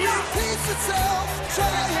 History repeats itself, try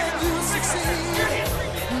and you succeed.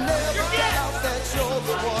 Never doubt that you're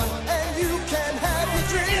the one, and you can have your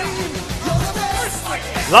dream. You're the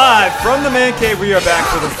best. Live from the Man Cave, we are back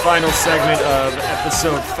for the final segment of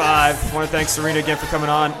episode 5. I want to thank Serena again for coming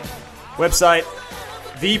on. Website,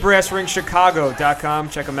 thebrassringchicago.com.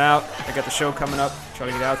 Check them out. I got the show coming up. Try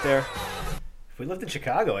to get out there. If we lived in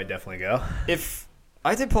Chicago, I'd definitely go. If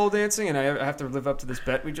I did pole dancing and I have to live up to this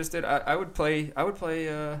bet we just did, I would play. That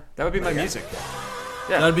would be my music.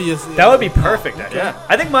 Yeah, That would be perfect. Actually. Yeah.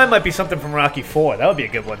 I think mine might be something from Rocky 4. That would be a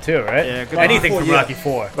good one too, right? Yeah, good anything one. from Yeah. Rocky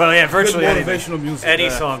 4. Well, yeah, virtually Good anything. motivational music. Any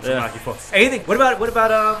Yeah. song from Yeah. Rocky 4. Anything. What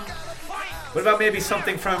about maybe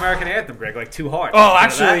something from American Anthem, Greg? Like Too Hard. Oh,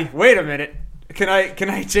 actually, wait a minute. Can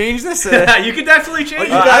I change this? You can definitely change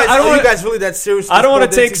it. Are you guys really that serious? I don't want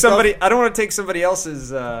want to take somebody. I don't want to take somebody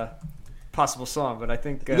else's possible song, but I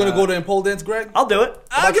think You gonna go there and pole dance, Greg? I'll do it.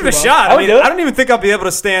 I'll give it a Bob? shot. I I would mean, do it. I don't even think I'll be able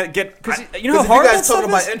to because you know how If hard you that guys talking stuff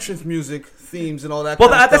about is. entrance music, themes, and all that. Well,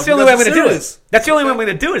 kind of that's stuff, the only you way I'm guys going are to do it. serious. That's the only way I'm going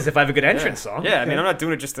to do it is if I have a good entrance song. Yeah, I mean, I'm not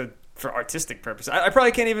doing it just for artistic purpose. I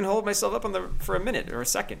probably can't even hold myself up for a minute or a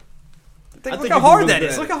second. Look think how you do hard really that good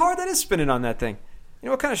is. at Look it. how hard that is spinning on that thing. You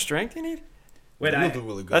know what kind of strength you need? Wait, You'll do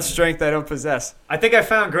really good. That's strength I don't possess. I think I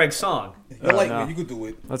found Greg's song. You're like no. me. You could do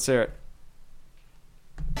it. Let's hear it.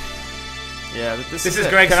 Yeah, this is it.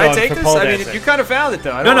 Greg's Can I song take for this? pole I mean, dancing. you kind of found it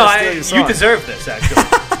though. I No, don't no, wanna steal your song. you deserve this, actually.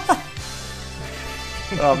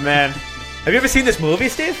 Oh man, Have you ever seen this movie,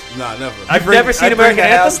 Steve? Nah, never. I've never seen I'd bring American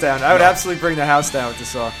the house Anthem? down. I would absolutely bring the house down with this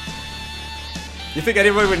song. You think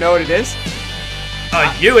anybody would know what it is?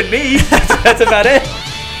 You and me. That's about it.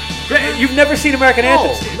 Greg, you've never seen American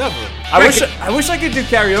Anthem, Steve? Never. I wish I could do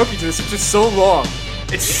karaoke to this. It's just so long.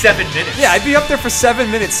 It's 7 minutes. Yeah, I'd be up there for 7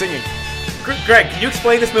 minutes singing. Greg, can you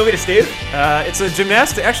explain this movie to Steve? It's a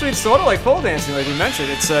gymnastic. Actually, it's sort of like pole dancing, like you mentioned.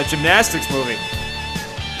 It's a gymnastics movie.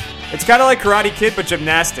 It's kind of like Karate Kid, but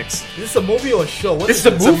gymnastics. Is this a movie or a show? What This is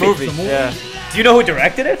it? a It's a movie. movie. Yeah. Do you know who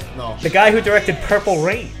directed it? No. The guy who directed Purple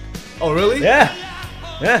Rain. Oh, really? Yeah.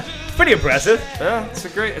 Yeah. pretty impressive. Yeah,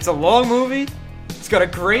 it's a long movie. It's got a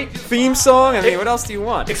great theme song. I mean, what else do you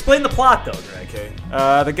want? Explain the plot, though, Greg. Okay.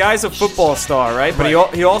 The guy's a football star, right? But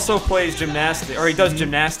he also plays gymnastics, or he does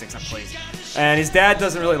gymnastics, not plays. And his dad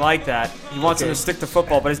doesn't really like that. He wants him to stick to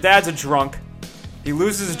football, but his dad's a drunk. He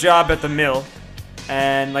loses his job at the mill,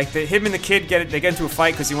 and like him and the kid get into a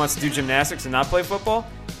fight because he wants to do gymnastics and not play football,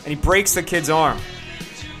 and he breaks the kid's arm.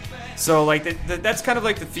 So like that's kind of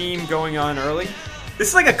like the theme going on early. This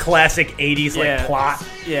is like a classic 80s like plot.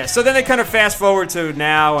 Yeah, so then they kind of fast forward to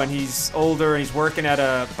now, and he's older, and he's working at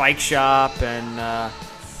a bike shop, and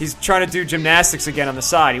he's trying to do gymnastics again on the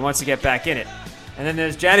side. He wants to get back in it. And then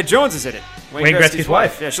there's Janet Jones is in it. Wayne Gretzky's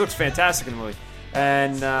wife. Yeah, she looks fantastic in the movie.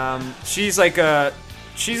 And she's like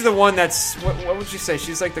she's the one that's, what would you say?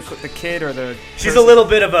 She's like the kid or the... She's a little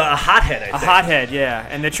bit of a hothead, I think. A hothead, yeah.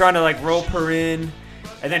 And they're trying to like rope her in.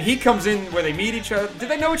 And then he comes in where they meet each other. Did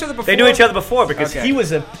they know each other before? They knew each other before because he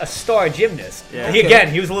was a star gymnast. Yeah.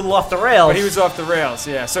 He was a little off the rails. But he was off the rails,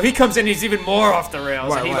 yeah. So he comes in, he's even more off the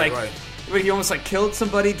rails. Right, and right. He almost like killed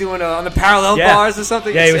somebody doing on the parallel Yeah. bars or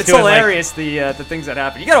something. Yeah, he was it's doing, hilarious the things that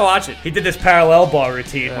happen. You gotta watch it. He did this parallel bar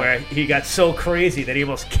routine where he got so crazy that he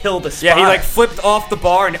almost killed the spotter. Yeah, he like flipped off the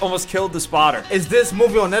bar and almost killed the spotter. Is this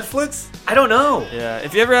movie on Netflix? I don't know. Yeah,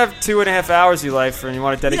 if you ever have 2.5 hours of your life and you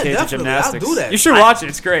want to dedicate to gymnastics, I'll do that. you should watch it.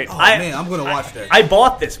 It's great. Oh man, I'm gonna watch that. I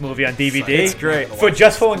bought this movie on DVD. It's great. For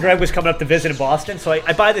when Greg was coming up to visit in Boston, so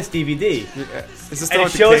I buy this DVD. Is this and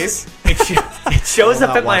the case? It shows I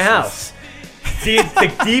up will at my not watch house. The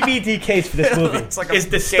DVD case for this movie It's like a is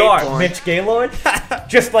the gay star, porn. Mitch Gaylord,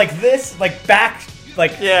 just like this, like back,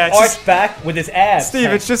 like it's arched just- back with his abs. Steve,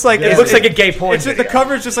 it's just like it looks like a gay porn. It's just, the video.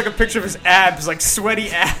 cover is just like a picture of his abs, like sweaty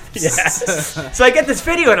abs. Yes. So I get this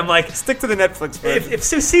video and I'm like, stick to the Netflix version. if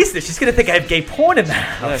Sue sees this, she's gonna think I have gay porn in the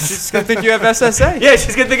house. Yeah, she's gonna think you have SSA. Yeah,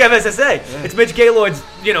 she's gonna think I have SSA. It's Mitch Gaylord's,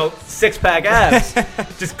 6-pack abs,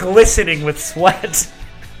 just glistening with sweat.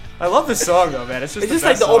 I love this song though, man. It's just Is this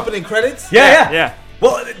like the opening credits? Yeah.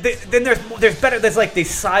 Well, then there's better. There's like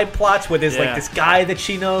these side plots where there's like this guy that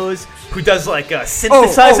she knows who does like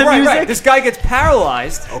synthesizer right, music. Right. This guy gets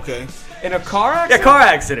paralyzed. Okay. In a car accident. Yeah, car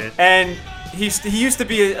accident. And he used to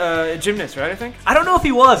be a gymnast, right? I think. I don't know if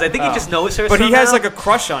he was. I think he just knows her. But he somehow. has like a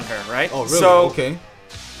crush on her, right? Oh, really? So Okay.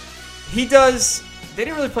 he does. They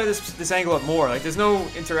didn't really play this angle up more. Like, there's no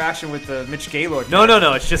interaction with the Mitch Gaylord. No.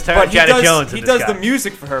 It's just her, But Janet Jones. He does the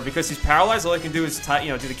music for her because he's paralyzed. All he can do is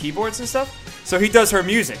do the keyboards and stuff. So he does her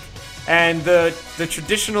music, and the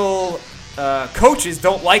traditional coaches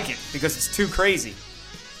don't like it because it's too crazy.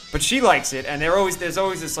 But she likes it, and there's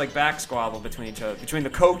always this like back squabble between each other, between the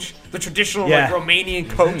coach, the traditional like Romanian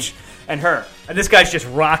coach, and her. And this guy's just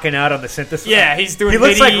rocking out on the synthesizer. Yeah, he's doing. He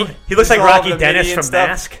looks MIDI, like he's all Rocky over the Dennis MIDI from and stuff.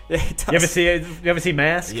 Mask. Yeah, he does. You ever see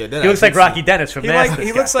Mask? Yeah, he looks like Rocky Dennis from Mask.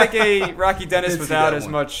 He looks like a Rocky Dennis I did see without that as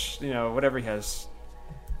one. much, whatever he has.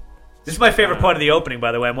 This is my favorite part of the opening,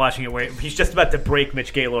 by the way. I'm watching it where he's just about to break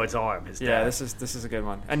Mitch Gaylord's arm. His Yeah, dad. this is a good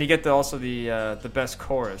one, and you get also the best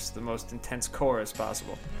chorus, the most intense chorus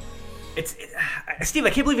possible. Steve, I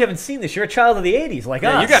can't believe you haven't seen this. You're a child of the '80s, like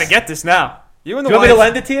us. You got to get this now. You and the Do you want me wife.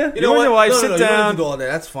 to lend it to you? You know and the what? wife No, sit you don't down. have to do all that.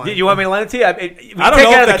 That's fine. You want me to lend it to you? We I can don't take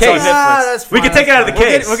know it out if of the that's on case. Netflix. That's We fine, can take it out of the that's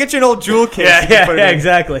fine. case. We'll get you an old jewel case. you can put it Yeah, in.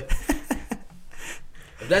 exactly.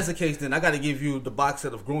 If that's the case, then I got to give you the box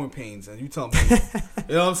set of Growing Pains, and you tell me. You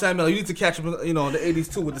know what I'm saying? Man, you need to catch up, in the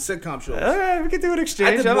 '80s too with the sitcom shows. All right, we can do an I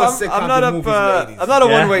exchange. did I'm more sitcoms not than up. movies in the 80s. I'm not a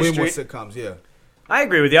one-way Way more street. sitcoms, yeah. I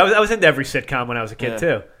agree with you. I was into every sitcom when I was a kid Yeah.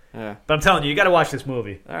 too. Yeah. But I'm telling you got to watch this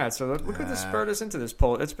movie. All right, so look at this spurred us into this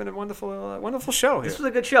poll. It's been a wonderful show here. This was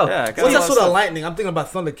a good show. Yeah, What's got a that lot of sort of stuff. lightning? I'm thinking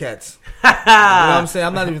about Thundercats. You know what I'm saying?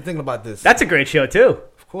 I'm not even thinking about this. That's a great show too.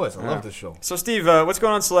 Of course, I love this show. So, Steve, what's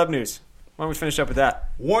going on in celeb news? Why don't we finish up with that?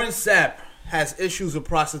 Warren Sapp has issues with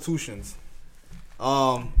prostitutions.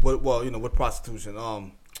 With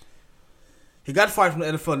prostitution. He got fired from the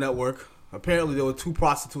NFL Network. Apparently, there were 2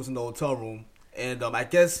 prostitutes in the hotel room, and I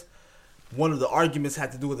guess one of the arguments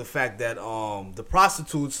had to do with the fact that the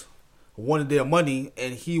prostitutes wanted their money,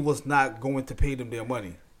 and he was not going to pay them their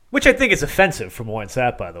money. Which I think is offensive from Warren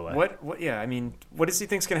Sapp, by the way. What? Yeah, I mean, what does he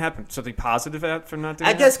think's going to happen? Something positive from not doing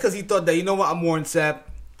I that? guess because he thought that, you know what, I'm Warren Sapp.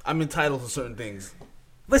 I'm entitled to certain things.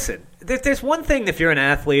 Listen, there's one thing if you're an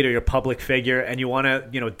athlete or you're a public figure and you want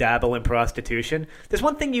to, dabble in prostitution. There's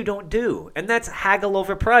one thing you don't do, and that's haggle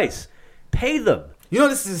over price. Pay them. You know,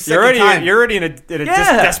 this is the second time. You're already in a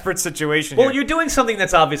desperate situation. Well, here. you're doing something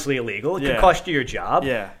that's obviously illegal. It Yeah. could cost you your job.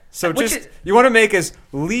 Yeah. So Which you want to make as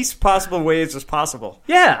least possible waves as possible.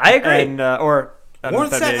 Yeah, I agree. And or don't know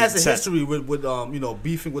Warren if that Sapp made has a sense. history with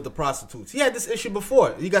beefing with the prostitutes. He had this issue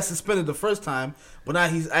before. He got suspended the first time, but now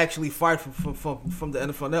he's actually fired from the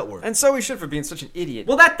NFL Network. And so he should for being such an idiot.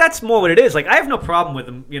 Well, that's more what it is. Like, I have no problem with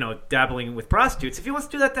him, dabbling with prostitutes. If he wants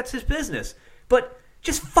to do that, that's his business. But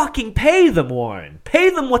just fucking pay them, Warren. Pay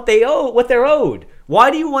them what they're owed.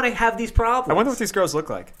 Why do you want to have these problems? I wonder what these girls look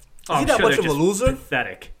like. Is he that much of a loser?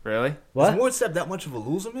 Pathetic. Really? What? Is Warren Sapp that much of a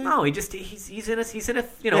loser, man? No, he's in a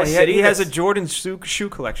Yeah, city. he has a that's- Jordan shoe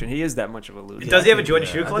collection. He is that much of a loser. Does he have a Jordan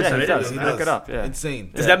shoe Yeah, collection? he does. He Look does. it up. Yeah.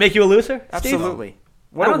 Insane. Does that make you a loser? Absolutely. Steve?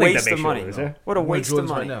 What I a don't think that waste of makes you a money. loser. What a I'm wearing waste of Jordans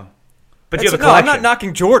money. right now. But do you have a No, I'm collection? not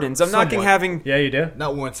knocking Jordans. I'm Somewhat. knocking having. Yeah, you do.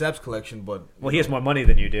 Not Warren Sapp's collection, but Well, he has more money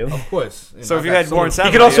than you do. of course. So I if you got had sold. Warren Sapp,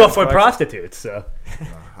 He can also afford prostitutes. So,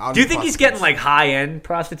 I don't do you need think he's prostitutes. getting like high-end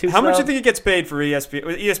prostitutes? How much do though? you think he gets paid for ESPN?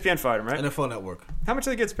 ESPN fired him, right? NFL Network? How much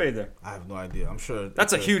do he gets paid there? I have no idea. I'm sure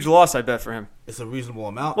That's a it's huge loss, I bet, for him. It's a reasonable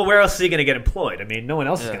amount. Well, where else is he going to get employed? I mean, no one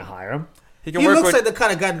else is Yeah. going to hire him. He He can work looks with. like the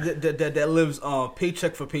kind of guy that lives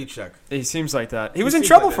paycheck for paycheck. He seems like that. He was in seems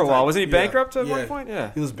trouble like for a that while. type. Wasn't he Yeah. bankrupt at one Yeah. point? Yeah,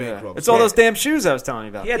 He was bankrupt. It's all Yeah. those damn shoes I was telling you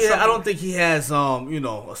about. He had Yeah, something- I don't think he has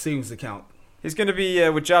a savings account. He's going to be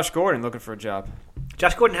with Josh Gordon looking for a job.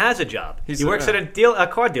 Josh Gordon has a job. He's He works a- at a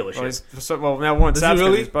car dealership. Now Warren Does he Sapp's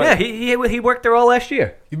really? his buddy. Yeah, he worked there all last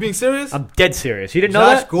year. You being serious? I'm dead serious. You didn't know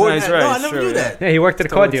Josh that? Gordon? No, he's right. No, I It's never true, knew yeah. that. Yeah, he worked at a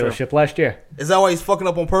car Totally true. dealership last year. Is that why he's fucking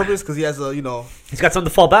up on purpose? Because he has a He's got something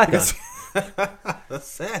to fall back on. That's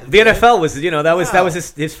sad. The NFL was, that was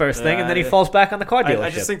his first thing, and then he Yeah. falls back on the car dealership. I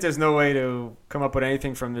just think there's no way to come up with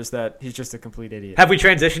anything from this that he's just a complete idiot. Have we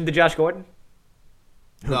transitioned to Josh Gordon?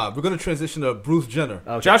 Nah, we're gonna transition to Bruce Jenner.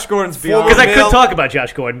 Okay. Josh Gordon's beyond. Because I male- could talk about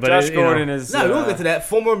Josh Gordon, but Josh Gordon is. Nah, we won't get to that.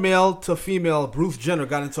 Former male to female Bruce Jenner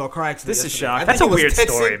got into a car accident. This is yesterday. shocking. I think That's a he was weird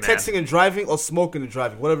texting, story, man. Texting and driving or smoking and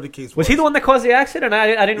driving, whatever the case was. Was he the one that caused the accident? I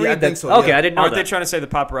didn't Yeah, read I that. think so, Okay, yeah. I didn't know Aren't that. they trying to say the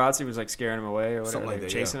paparazzi was like scaring him away or whatever, Something like like that,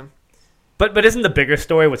 chasing yeah. him? But isn't the bigger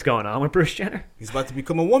story what's going on with Bruce Jenner? He's about to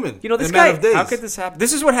become a woman. You know, this in a matter guy- of days. How could this happen?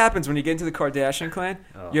 This is what happens when you get into the Kardashian clan.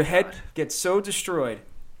 Your head God. gets so destroyed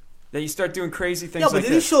that you start doing crazy things Yeah, but like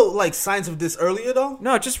did this. he show like signs of this earlier though?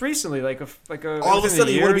 No, just recently, like a All of a within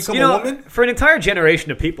sudden, you wanna years. become You a know, woman? for an entire generation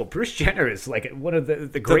of people, Bruce Jenner is like one of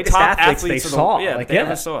the greatest top athletes they of the- saw. Yeah, like, they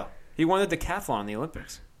ever saw. He won the decathlon in the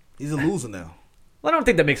Olympics. He's a loser now. Well, I don't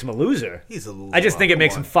think that makes him a loser. He's a loser. I just think it Come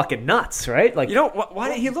makes on. him fucking nuts, right? Like, You know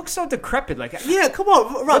why he looks so decrepit? Like, Yeah, come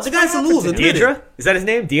on, Rob. What's The guy's a happened to loser. him? admit it. Deidre? Is that his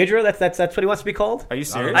name? Deidre? That's what he wants to be called? are you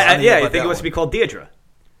serious? I didn't know Yeah, I about think that he wants to one. be called Deidre.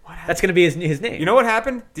 That's going to be his name. You know what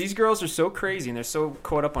happened? These girls are so crazy and they're so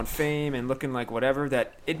caught up on fame and looking like whatever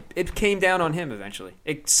that it came down on him eventually.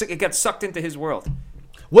 It got sucked into his world.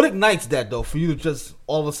 What ignites that though? For you to just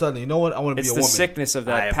all of a sudden, you know what? I want to be It's a the woman. sickness of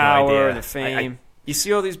I that have no power, idea. the fame. You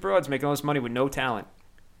see all these broads making all this money with no talent.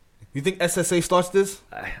 You think SSA starts this?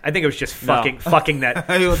 I think it was just No. fucking that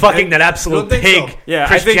You don't fucking think- that you absolute don't think pig, so? Yeah,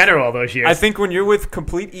 Kris I think, Jenner all those years. I think when you're with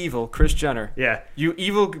complete evil, Kris Jenner, Yeah.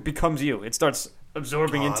 evil becomes you. It starts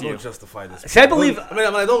absorbing Oh, I into you. don't justify this. See, I believe-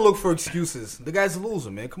 I don't look for excuses. The guy's a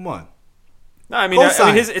loser, man. Come on. No, I mean,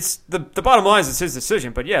 Cosign. it's the bottom line is it's his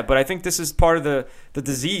decision. But yeah, but I think this is part of the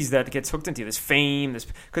disease that gets hooked into you, this fame,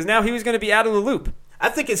 because now he was going to be out of the loop. I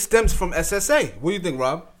think it stems from SSA. What do you think,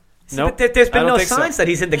 Rob? No, But there's been no signs that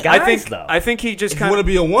he's into guys, though. I think he just If you kind want of. to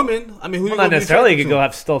be a woman, I mean, who Well, you not gonna be necessarily. You attracted could to? go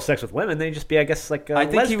have still sex with women. Then just be, I guess, like a I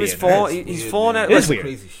think he was lesbian. falling. That's He's weird, falling man. out. It is listen, weird.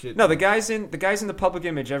 Crazy shit. No, man. the guy's in the public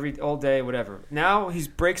image all day, whatever. Now he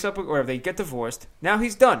breaks up or they get divorced. Now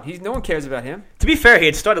he's done. No one cares about him. To be fair, he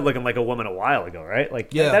had started looking like a woman a while ago, right?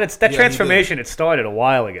 Like Yeah. that Yeah, he transformation had started a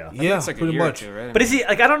while ago. Yeah, It's like pretty a year much. or two, right? But is he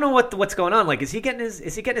like? I don't know what's going on. Like, is he getting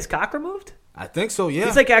his cock removed? I think so. Yeah.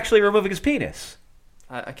 He's like actually removing his penis.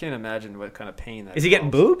 I can't imagine what kind of pain that Is he getting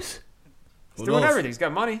involves. boobs? He's Who doing knows? everything. He's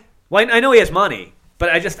got money. Well, I know he has money, but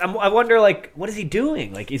I wonder, like, what is he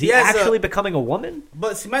doing? Like, is he has actually becoming a woman?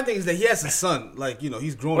 But see, my thing is that he has a son. Like,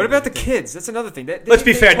 he's grown. What and about the everything. kids? That's another thing. Let's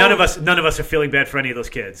be fair. None of us are feeling bad for any of those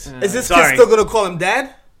kids. Is this Sorry. kid still gonna call him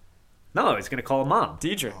dad? No, he's gonna call him mom.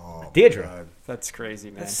 Deidre. Deirdre. God. That's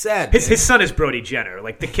crazy, man. That's sad. His man. his son is Brody Jenner.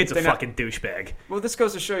 Like, the kid's a They're not- fucking douchebag. Well, this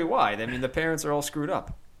goes to show you why. I mean, the parents are all screwed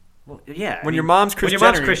up. Well, yeah. When your mom's Kris when your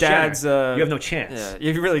mom's Jenner, Kris your Jenner, dad's, you have no chance.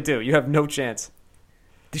 Yeah, you really do. You have no chance.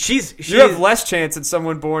 She's You have less chance than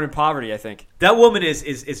someone born in poverty, I think. that woman is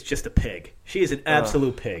just a pig. She is an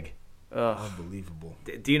absolute pig. Unbelievable.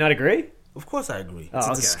 Do you not agree? Of course, I agree. It's Oh,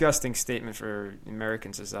 a okay. disgusting statement for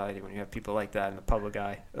American society when you have people like that in the public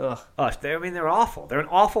eye. Ugh. They're awful. They're an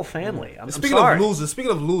awful family. I'm Speaking sorry. of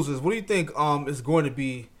losers, what do you think is going to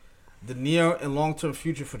be the near and long term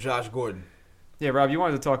future for Josh Gordon? Yeah, Rob, you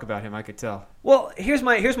wanted to talk about him. I could tell. Well, here's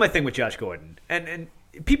my thing with Josh Gordon, and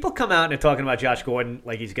people come out and are talking about Josh Gordon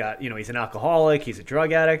like he's got, he's an alcoholic, he's a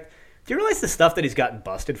drug addict. Do you realize the stuff that he's gotten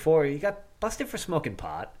busted for? He got busted for smoking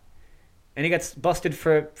pot, and he got busted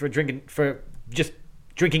for just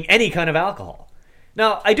drinking any kind of alcohol.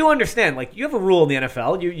 Now, I do understand, like, you have a rule in the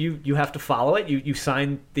NFL. You have to follow it. You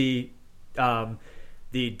signed the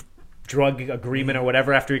drug agreement or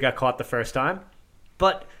whatever after he got caught the first time.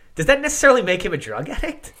 But does that necessarily make him a drug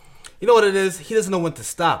addict? You know what it is? He doesn't know when to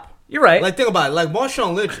stop. You're right. Like, think about it. Like,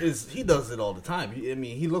 Marshawn Lynch, he does it all the time. I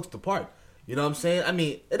mean, he looks the part. You know what I'm saying? I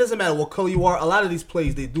mean, it doesn't matter what color you are. A lot of these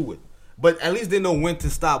plays, they do it. But at least they know when to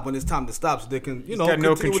stop, when it's time to stop, so they can, got continue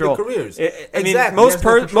no control. with their careers. I mean,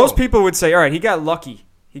 Exactly. most people would say, all right, he got lucky.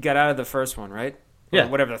 He got out of the first one, right? Yeah. Or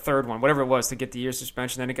whatever, the third one, whatever it was, to get the year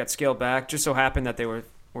suspension. Then it got scaled back. Just so happened that they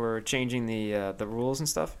were changing the rules and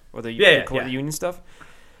stuff, or the union stuff.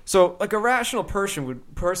 So, like, a rational person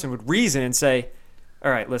would reason and say,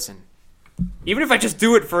 all right, listen, even if I just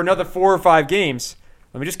do it for another 4 or 5 games,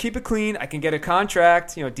 let me just keep it clean. I can get a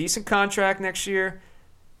contract, a decent contract next year.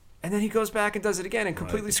 And then he goes back and does it again and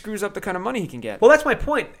completely screws up the kind of money he can get. Well, that's my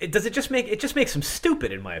point. It just makes him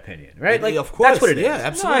stupid, in my opinion, right? Like, of course, that's what it is. yeah,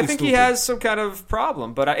 absolutely. No, I think he has some kind of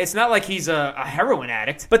problem, but it's not like he's a heroin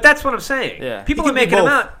addict. But that's what I'm saying. Yeah. People are making him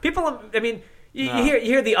out. You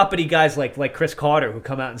hear the uppity guys like Chris Carter who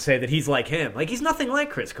come out and say that he's like him. Like, he's nothing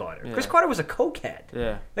like Chris Carter. Yeah. Chris Carter was a cokehead.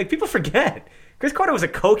 Yeah. Like, people forget. Chris Carter was a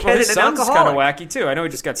cokehead Well, his and an son's alcoholic. kind of wacky, too. I know he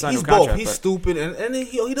just got signed He's to a contract. both. He's stupid, and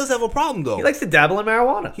he does have a problem, though. He likes to dabble in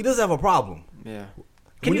marijuana. He does have a problem. Yeah.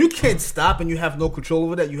 When you can't stop and you have no control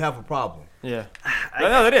over that, you have a problem. Yeah.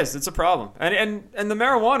 No, that is. It's a problem. And the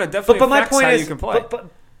marijuana definitely But my affects point how is, you can play. but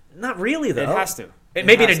not really, though. It has to.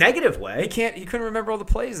 Maybe in a has to. negative way. He couldn't remember all the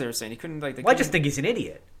plays they were saying. He couldn't, like... Well, I just think he's an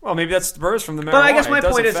idiot. Well, maybe that's the burst from the marijuana. But I guess my It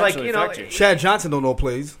does point is, like, eventually affect you. Chad Johnson don't know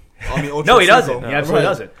plays. No, he doesn't. He absolutely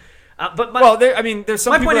doesn't. There's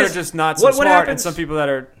some people that are just not so smart and some people that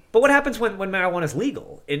are... But what happens when marijuana is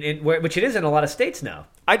legal, which it is in a lot of states now?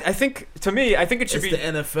 I think it should It's be... the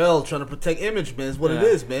NFL trying to protect image, man. Is what it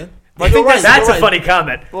is, man. I think that's a funny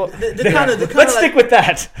comment. Well, let's stick with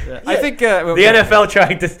that. Yeah. I think the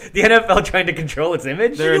NFL trying to control its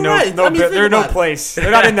image. There are no place. They're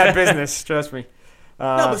not in that business. Trust me.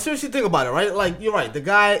 No, but seriously, think about it, right? Like, you're right. The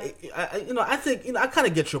guy, I think, I kind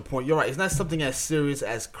of get your point. You're right. It's not something as serious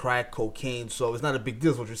as crack cocaine, so it's not a big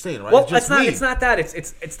deal. Is what you're saying, right? Well, it's just it's not that.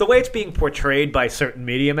 It's the way it's being portrayed by certain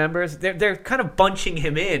media members. They're kind of bunching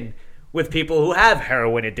him in with people who have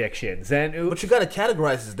heroin addictions, but you got to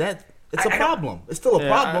categorize as that. It's a problem. It's still a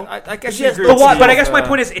problem. I guess but I guess my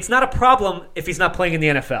point is, it's not a problem if he's not playing in the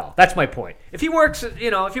NFL. That's my point. If he works,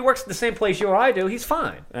 if he works in the same place you or I do, he's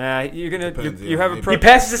fine. He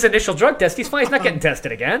passes his initial drug test. He's fine. He's not getting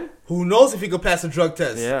tested again. Who knows if he could pass a drug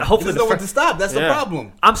test? Yeah. Hopefully, he doesn't know when to stop. That's the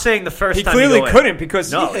problem. I'm saying the first he time clearly couldn't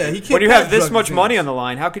because no. he can't when you have this drug much disease. money on the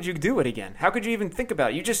line, how could you do it again? How could you even think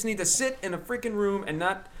about it? You just need to sit in a freaking room and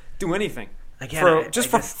not do anything. Again,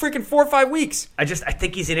 for freaking 4 or 5 weeks. I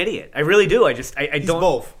think he's an idiot. I really do. I don't.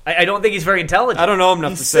 Both. I don't think he's very intelligent. I don't know him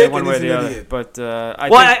enough to say one way or the other. But I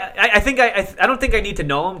don't think I need to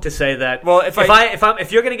know him to say that. Well,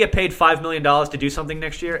 if you're going to get paid $5 million to do something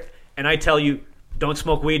next year, and I tell you don't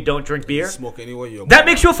smoke weed, don't drink beer, smoke anyway, that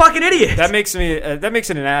makes you a fucking idiot. That makes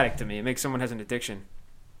it an addict to me. It makes someone has an addiction.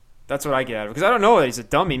 That's what I get out of it because I don't know that he's a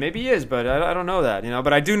dummy. Maybe he is, but I don't know that.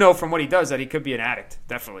 But I do know from what he does that he could be an addict.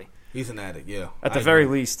 Definitely. He's an addict, yeah. At the very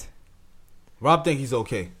least. Rob think he's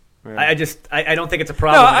okay. I don't think it's a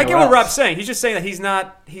problem. No, I get what Rob's saying. He's just saying that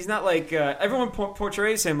he's not like everyone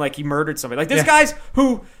portrays him like he murdered somebody. Like there's guys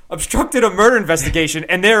who obstructed a murder investigation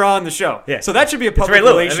and they're on the show. Yeah. So that should be a public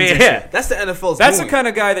relations issue. That's the NFL's That's doing. the kind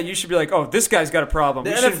of guy that you should be like, oh, this guy's got a problem.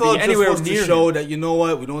 The we shouldn't NFL be anywhere just wants near to show him. that, you know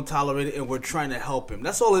what, we don't tolerate it and we're trying to help him.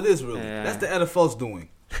 That's all it is, really. Yeah. That's the NFL's doing.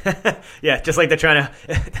 Yeah, just like they're trying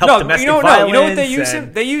to help domestic violence. You know what they use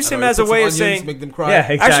him? They use him as a way of saying, make them cry. Yeah,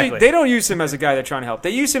 exactly. Actually, they don't use him as a guy they're trying to help.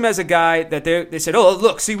 They use him as a guy that they said, oh,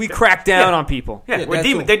 look, see, we crack down on people. Yeah, that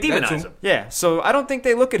they too. demonize him. Yeah, so I don't think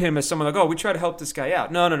they look at him as someone like, oh, we try to help this guy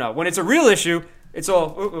out. No. When it's a real issue, it's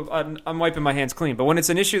all, I'm wiping my hands clean. But when it's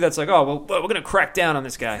an issue that's like, oh, well, we're going to crack down on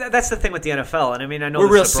this guy. That's the thing with the NFL. And I mean, I know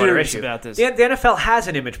We're real this is a broader serious issue. about this. The NFL has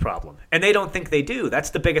an image problem, and they don't think they do. That's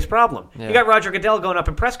the biggest problem. Yeah. You got Roger Goodell going up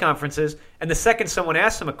in press conferences, and the second someone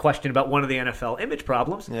asks him a question about one of the NFL image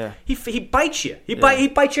problems, he bites you. He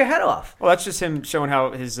bites your head off. Well, that's just him showing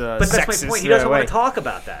how his But that's my point. He doesn't want to talk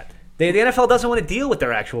about that. The NFL doesn't want to deal with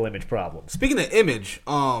their actual image problems. Speaking of image,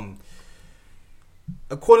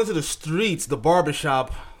 according to the streets, the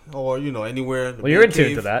barbershop, or anywhere. Well, you're in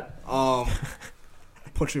tune to that.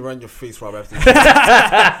 Punch you right in your face, Rob. After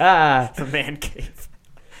the man cave.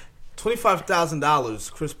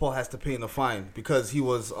 $25,000 Chris Paul has to pay in a fine because he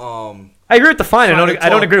was. I agree with the fine. I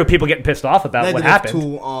don't agree with people getting pissed off about what happened.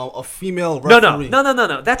 To a female referee.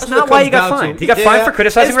 No. That's not why he got fined. He got fined for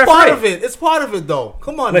criticizing referee. It's part of it, though.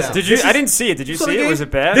 Come on, listen. now. I didn't see it. Did you see it? Was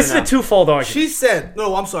it bad? This is a twofold argument. She said,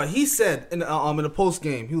 "No, I'm sorry." He said in the post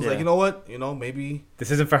game, he was like, "You know what? Maybe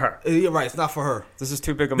this isn't for her." You're right. It's not for her. This is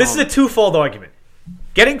too big a. This is a twofold argument.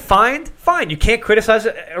 Getting fined, fine. You can't criticize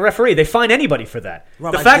a referee. They fine anybody for that.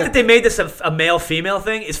 Rob, the fact that they made this a male-female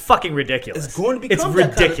thing is fucking ridiculous. It's going to become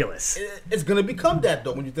ridiculous. It's going to become that,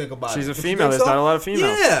 though, when you think about it. She's a female. There's not a lot of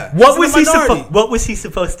females. Yeah. What was he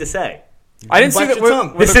supposed to say? I didn't see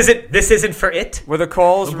that. This isn't for it. Were the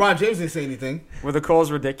calls? LeBron James didn't say anything. Were the calls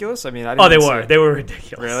ridiculous? I mean, I didn't They were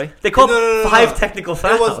ridiculous. Really? They called 5 technical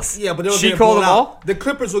fouls. But they were she called them all. The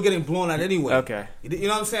Clippers were getting blown out anyway. Okay. You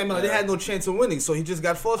know what I'm saying? They had no chance of winning, so he just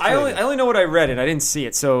got frustrated. I only know what I read, and I didn't see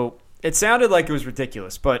it, so it sounded like it was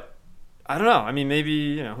ridiculous, but. I don't know. I mean,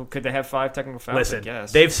 maybe, could they have 5 technical fouls? Listen, I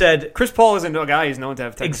guess. they've said... Chris Paul isn't a guy who's known to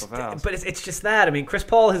have technical fouls. But it's just that. I mean, Chris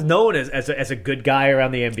Paul is known as a good guy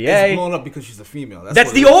around the NBA. It's blown up because she's a female.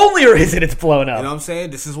 That's the only reason it's blown up. You know what I'm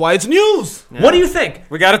saying? This is why it's news. Yeah. What do you think?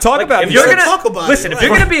 We got to talk about it. If you're going to talk about it. If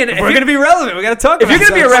you're going to be we're going to be relevant. We got to talk about it. If you're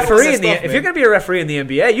going to be a referee if you're going to be a referee in the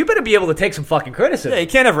NBA, you better be able to take some fucking criticism. Yeah, you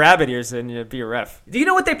can't have rabbit ears and be a ref. Do you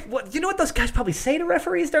know what those guys probably say to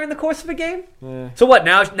referees during the course of a game? Yeah. So what?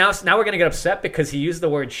 Now we're going to get upset because he used the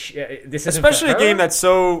word this especially a game that's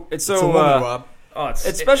Rob.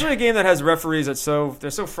 Especially a game that has referees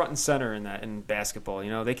they're so front and center in basketball.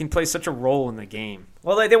 They can play such a role in the game.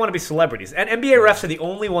 Well, they want to be celebrities, and NBA refs are the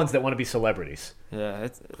only ones that want to be celebrities. Yeah,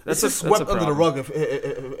 that's swept under the rug.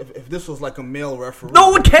 If this was like a male referee, no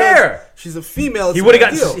one would care. She's a female. He would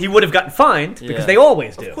have gotten fined because they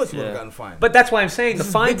always do. Of course, he would have gotten fined. But that's why I'm saying the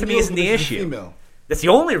fine to me isn't the issue. That's the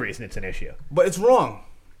only reason it's an issue. But it's wrong.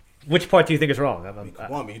 Which part do you think is wrong? I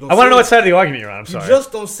want to know what side of the argument you're on. I'm sorry. You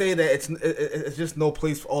just don't say that it's just no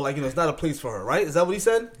place for, it's not a place for her, right? Is that what he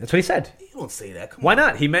said? That's what he said. You don't say that. Why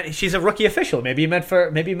not? He meant she's a rookie official. Maybe he meant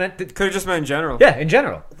could have just meant in general. Yeah, in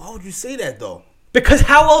general. Why would you say that though? Because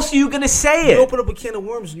how else are you going to say it? You open up a can of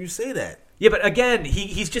worms and you say that. Yeah, but again,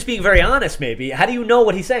 he's just being very honest. Maybe. How do you know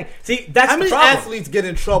what he's saying? See, that's the problem. How many athletes get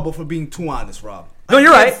in trouble for being too honest, Rob? No,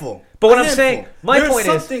 you're right. But what I'm saying, there are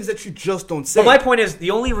some things that you just don't say. But my point is, the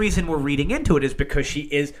only reason we're reading into it is because she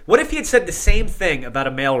is. What if he had said the same thing about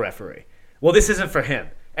a male referee? Well, this isn't for him,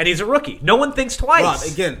 and he's a rookie. No one thinks twice. Rob,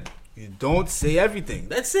 again, you don't say everything.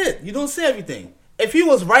 That's it. You don't say everything. If he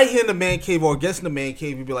was right here in the man cave or against the man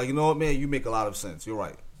cave, you'd be like, you know what, man, you make a lot of sense. You're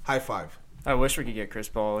right. High five. I wish we could get Chris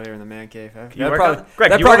Paul here in the man cave. That'd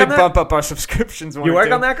probably bump up our subscriptions. You work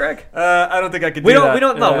on that, Greg? I don't think I could do that. We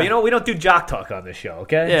don't know. We don't do jock talk on this show,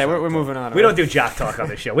 okay? Yeah, we're moving on. We don't do jock talk on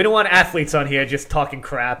this show. We don't want athletes on here just talking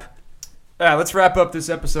crap. All right, let's wrap up this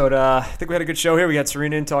episode. I think we had a good show here. We got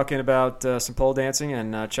Serena in talking about some pole dancing,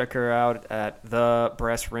 and check her out at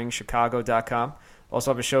thebrassringchicago.com. Also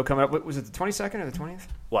have a show coming up. Was it the 22nd or the 20th?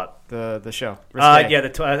 What? The show. I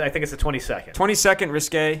think it's the 22nd. 22nd,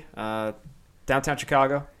 Risque, downtown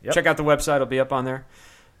Chicago. Yep. Check out the website. It'll be up on there.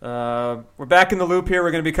 We're back in the loop here.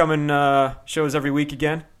 We're going to be coming shows every week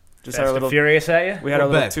again. Just had a little furious at you. We had a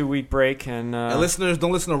little 2-week break, and listeners,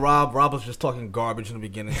 don't listen to Rob. Rob was just talking garbage in the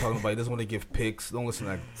beginning, talking about he doesn't want to give picks. Don't listen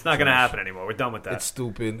to that. It's not going to happen anymore. We're done with that. It's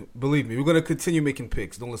stupid. Believe me, we're going to continue making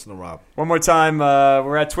picks. Don't listen to Rob. One more time,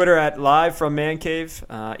 we're at Twitter at Live from Man Cave,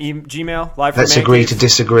 Gmail Live from Let's Man agree Cave, to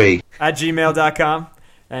disagree at gmail.com,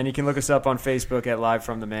 and you can look us up on Facebook at Live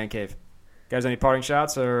from the Man Cave. Guys, any parting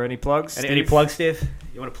shots or any plugs? Any plugs, Steve?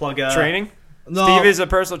 You want to plug training? No. Steve is a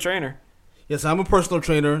personal trainer. Yes, I'm a personal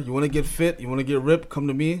trainer. You want to get fit? You want to get ripped? Come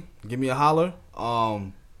to me. Give me a holler.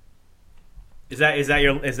 Is that your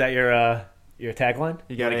tagline?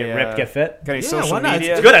 You got to get ripped, get fit. Got any social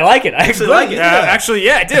media? It's good. I like it. I actually like it. Actually,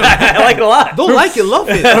 yeah, I do. I like it a lot. Don't like it, love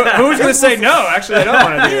it. Who's going to say no? Actually, I don't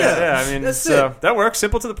want to do it. Yeah, I mean, that's that works.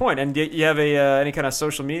 Simple to the point. And do you have any kind of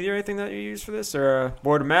social media or anything that you use for this, or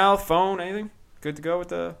word of mouth, phone, anything? Good to go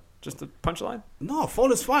with just the punchline? No,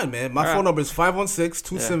 phone is fine, man. My phone number is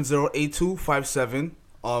 516-270-8257.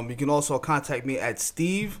 You can also contact me at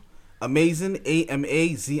Steve Amazin,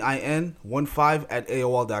 AMAZIN 15 at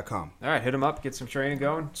AOL.com. All right, hit him up. Get some training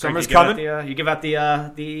going. Summer's you coming. You give out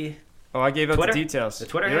the Oh, I gave out Twitter? the details. The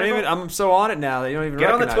Twitter handle? I'm so on it now that you don't even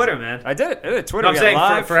get on the recognize Twitter, it. man. I did it. Twitter. No, I'm saying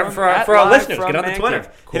live for our listeners, get on the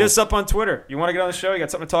Twitter. Cool. Hit us up on Twitter. You want to get on the show? You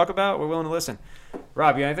got something to talk about? We're willing to listen.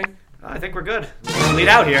 Rob, you got anything? I think we're good. Lead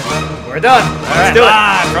out here. We're done. All right, Let's do it.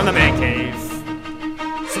 Live from the Man Cave.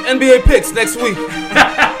 Some NBA picks next week.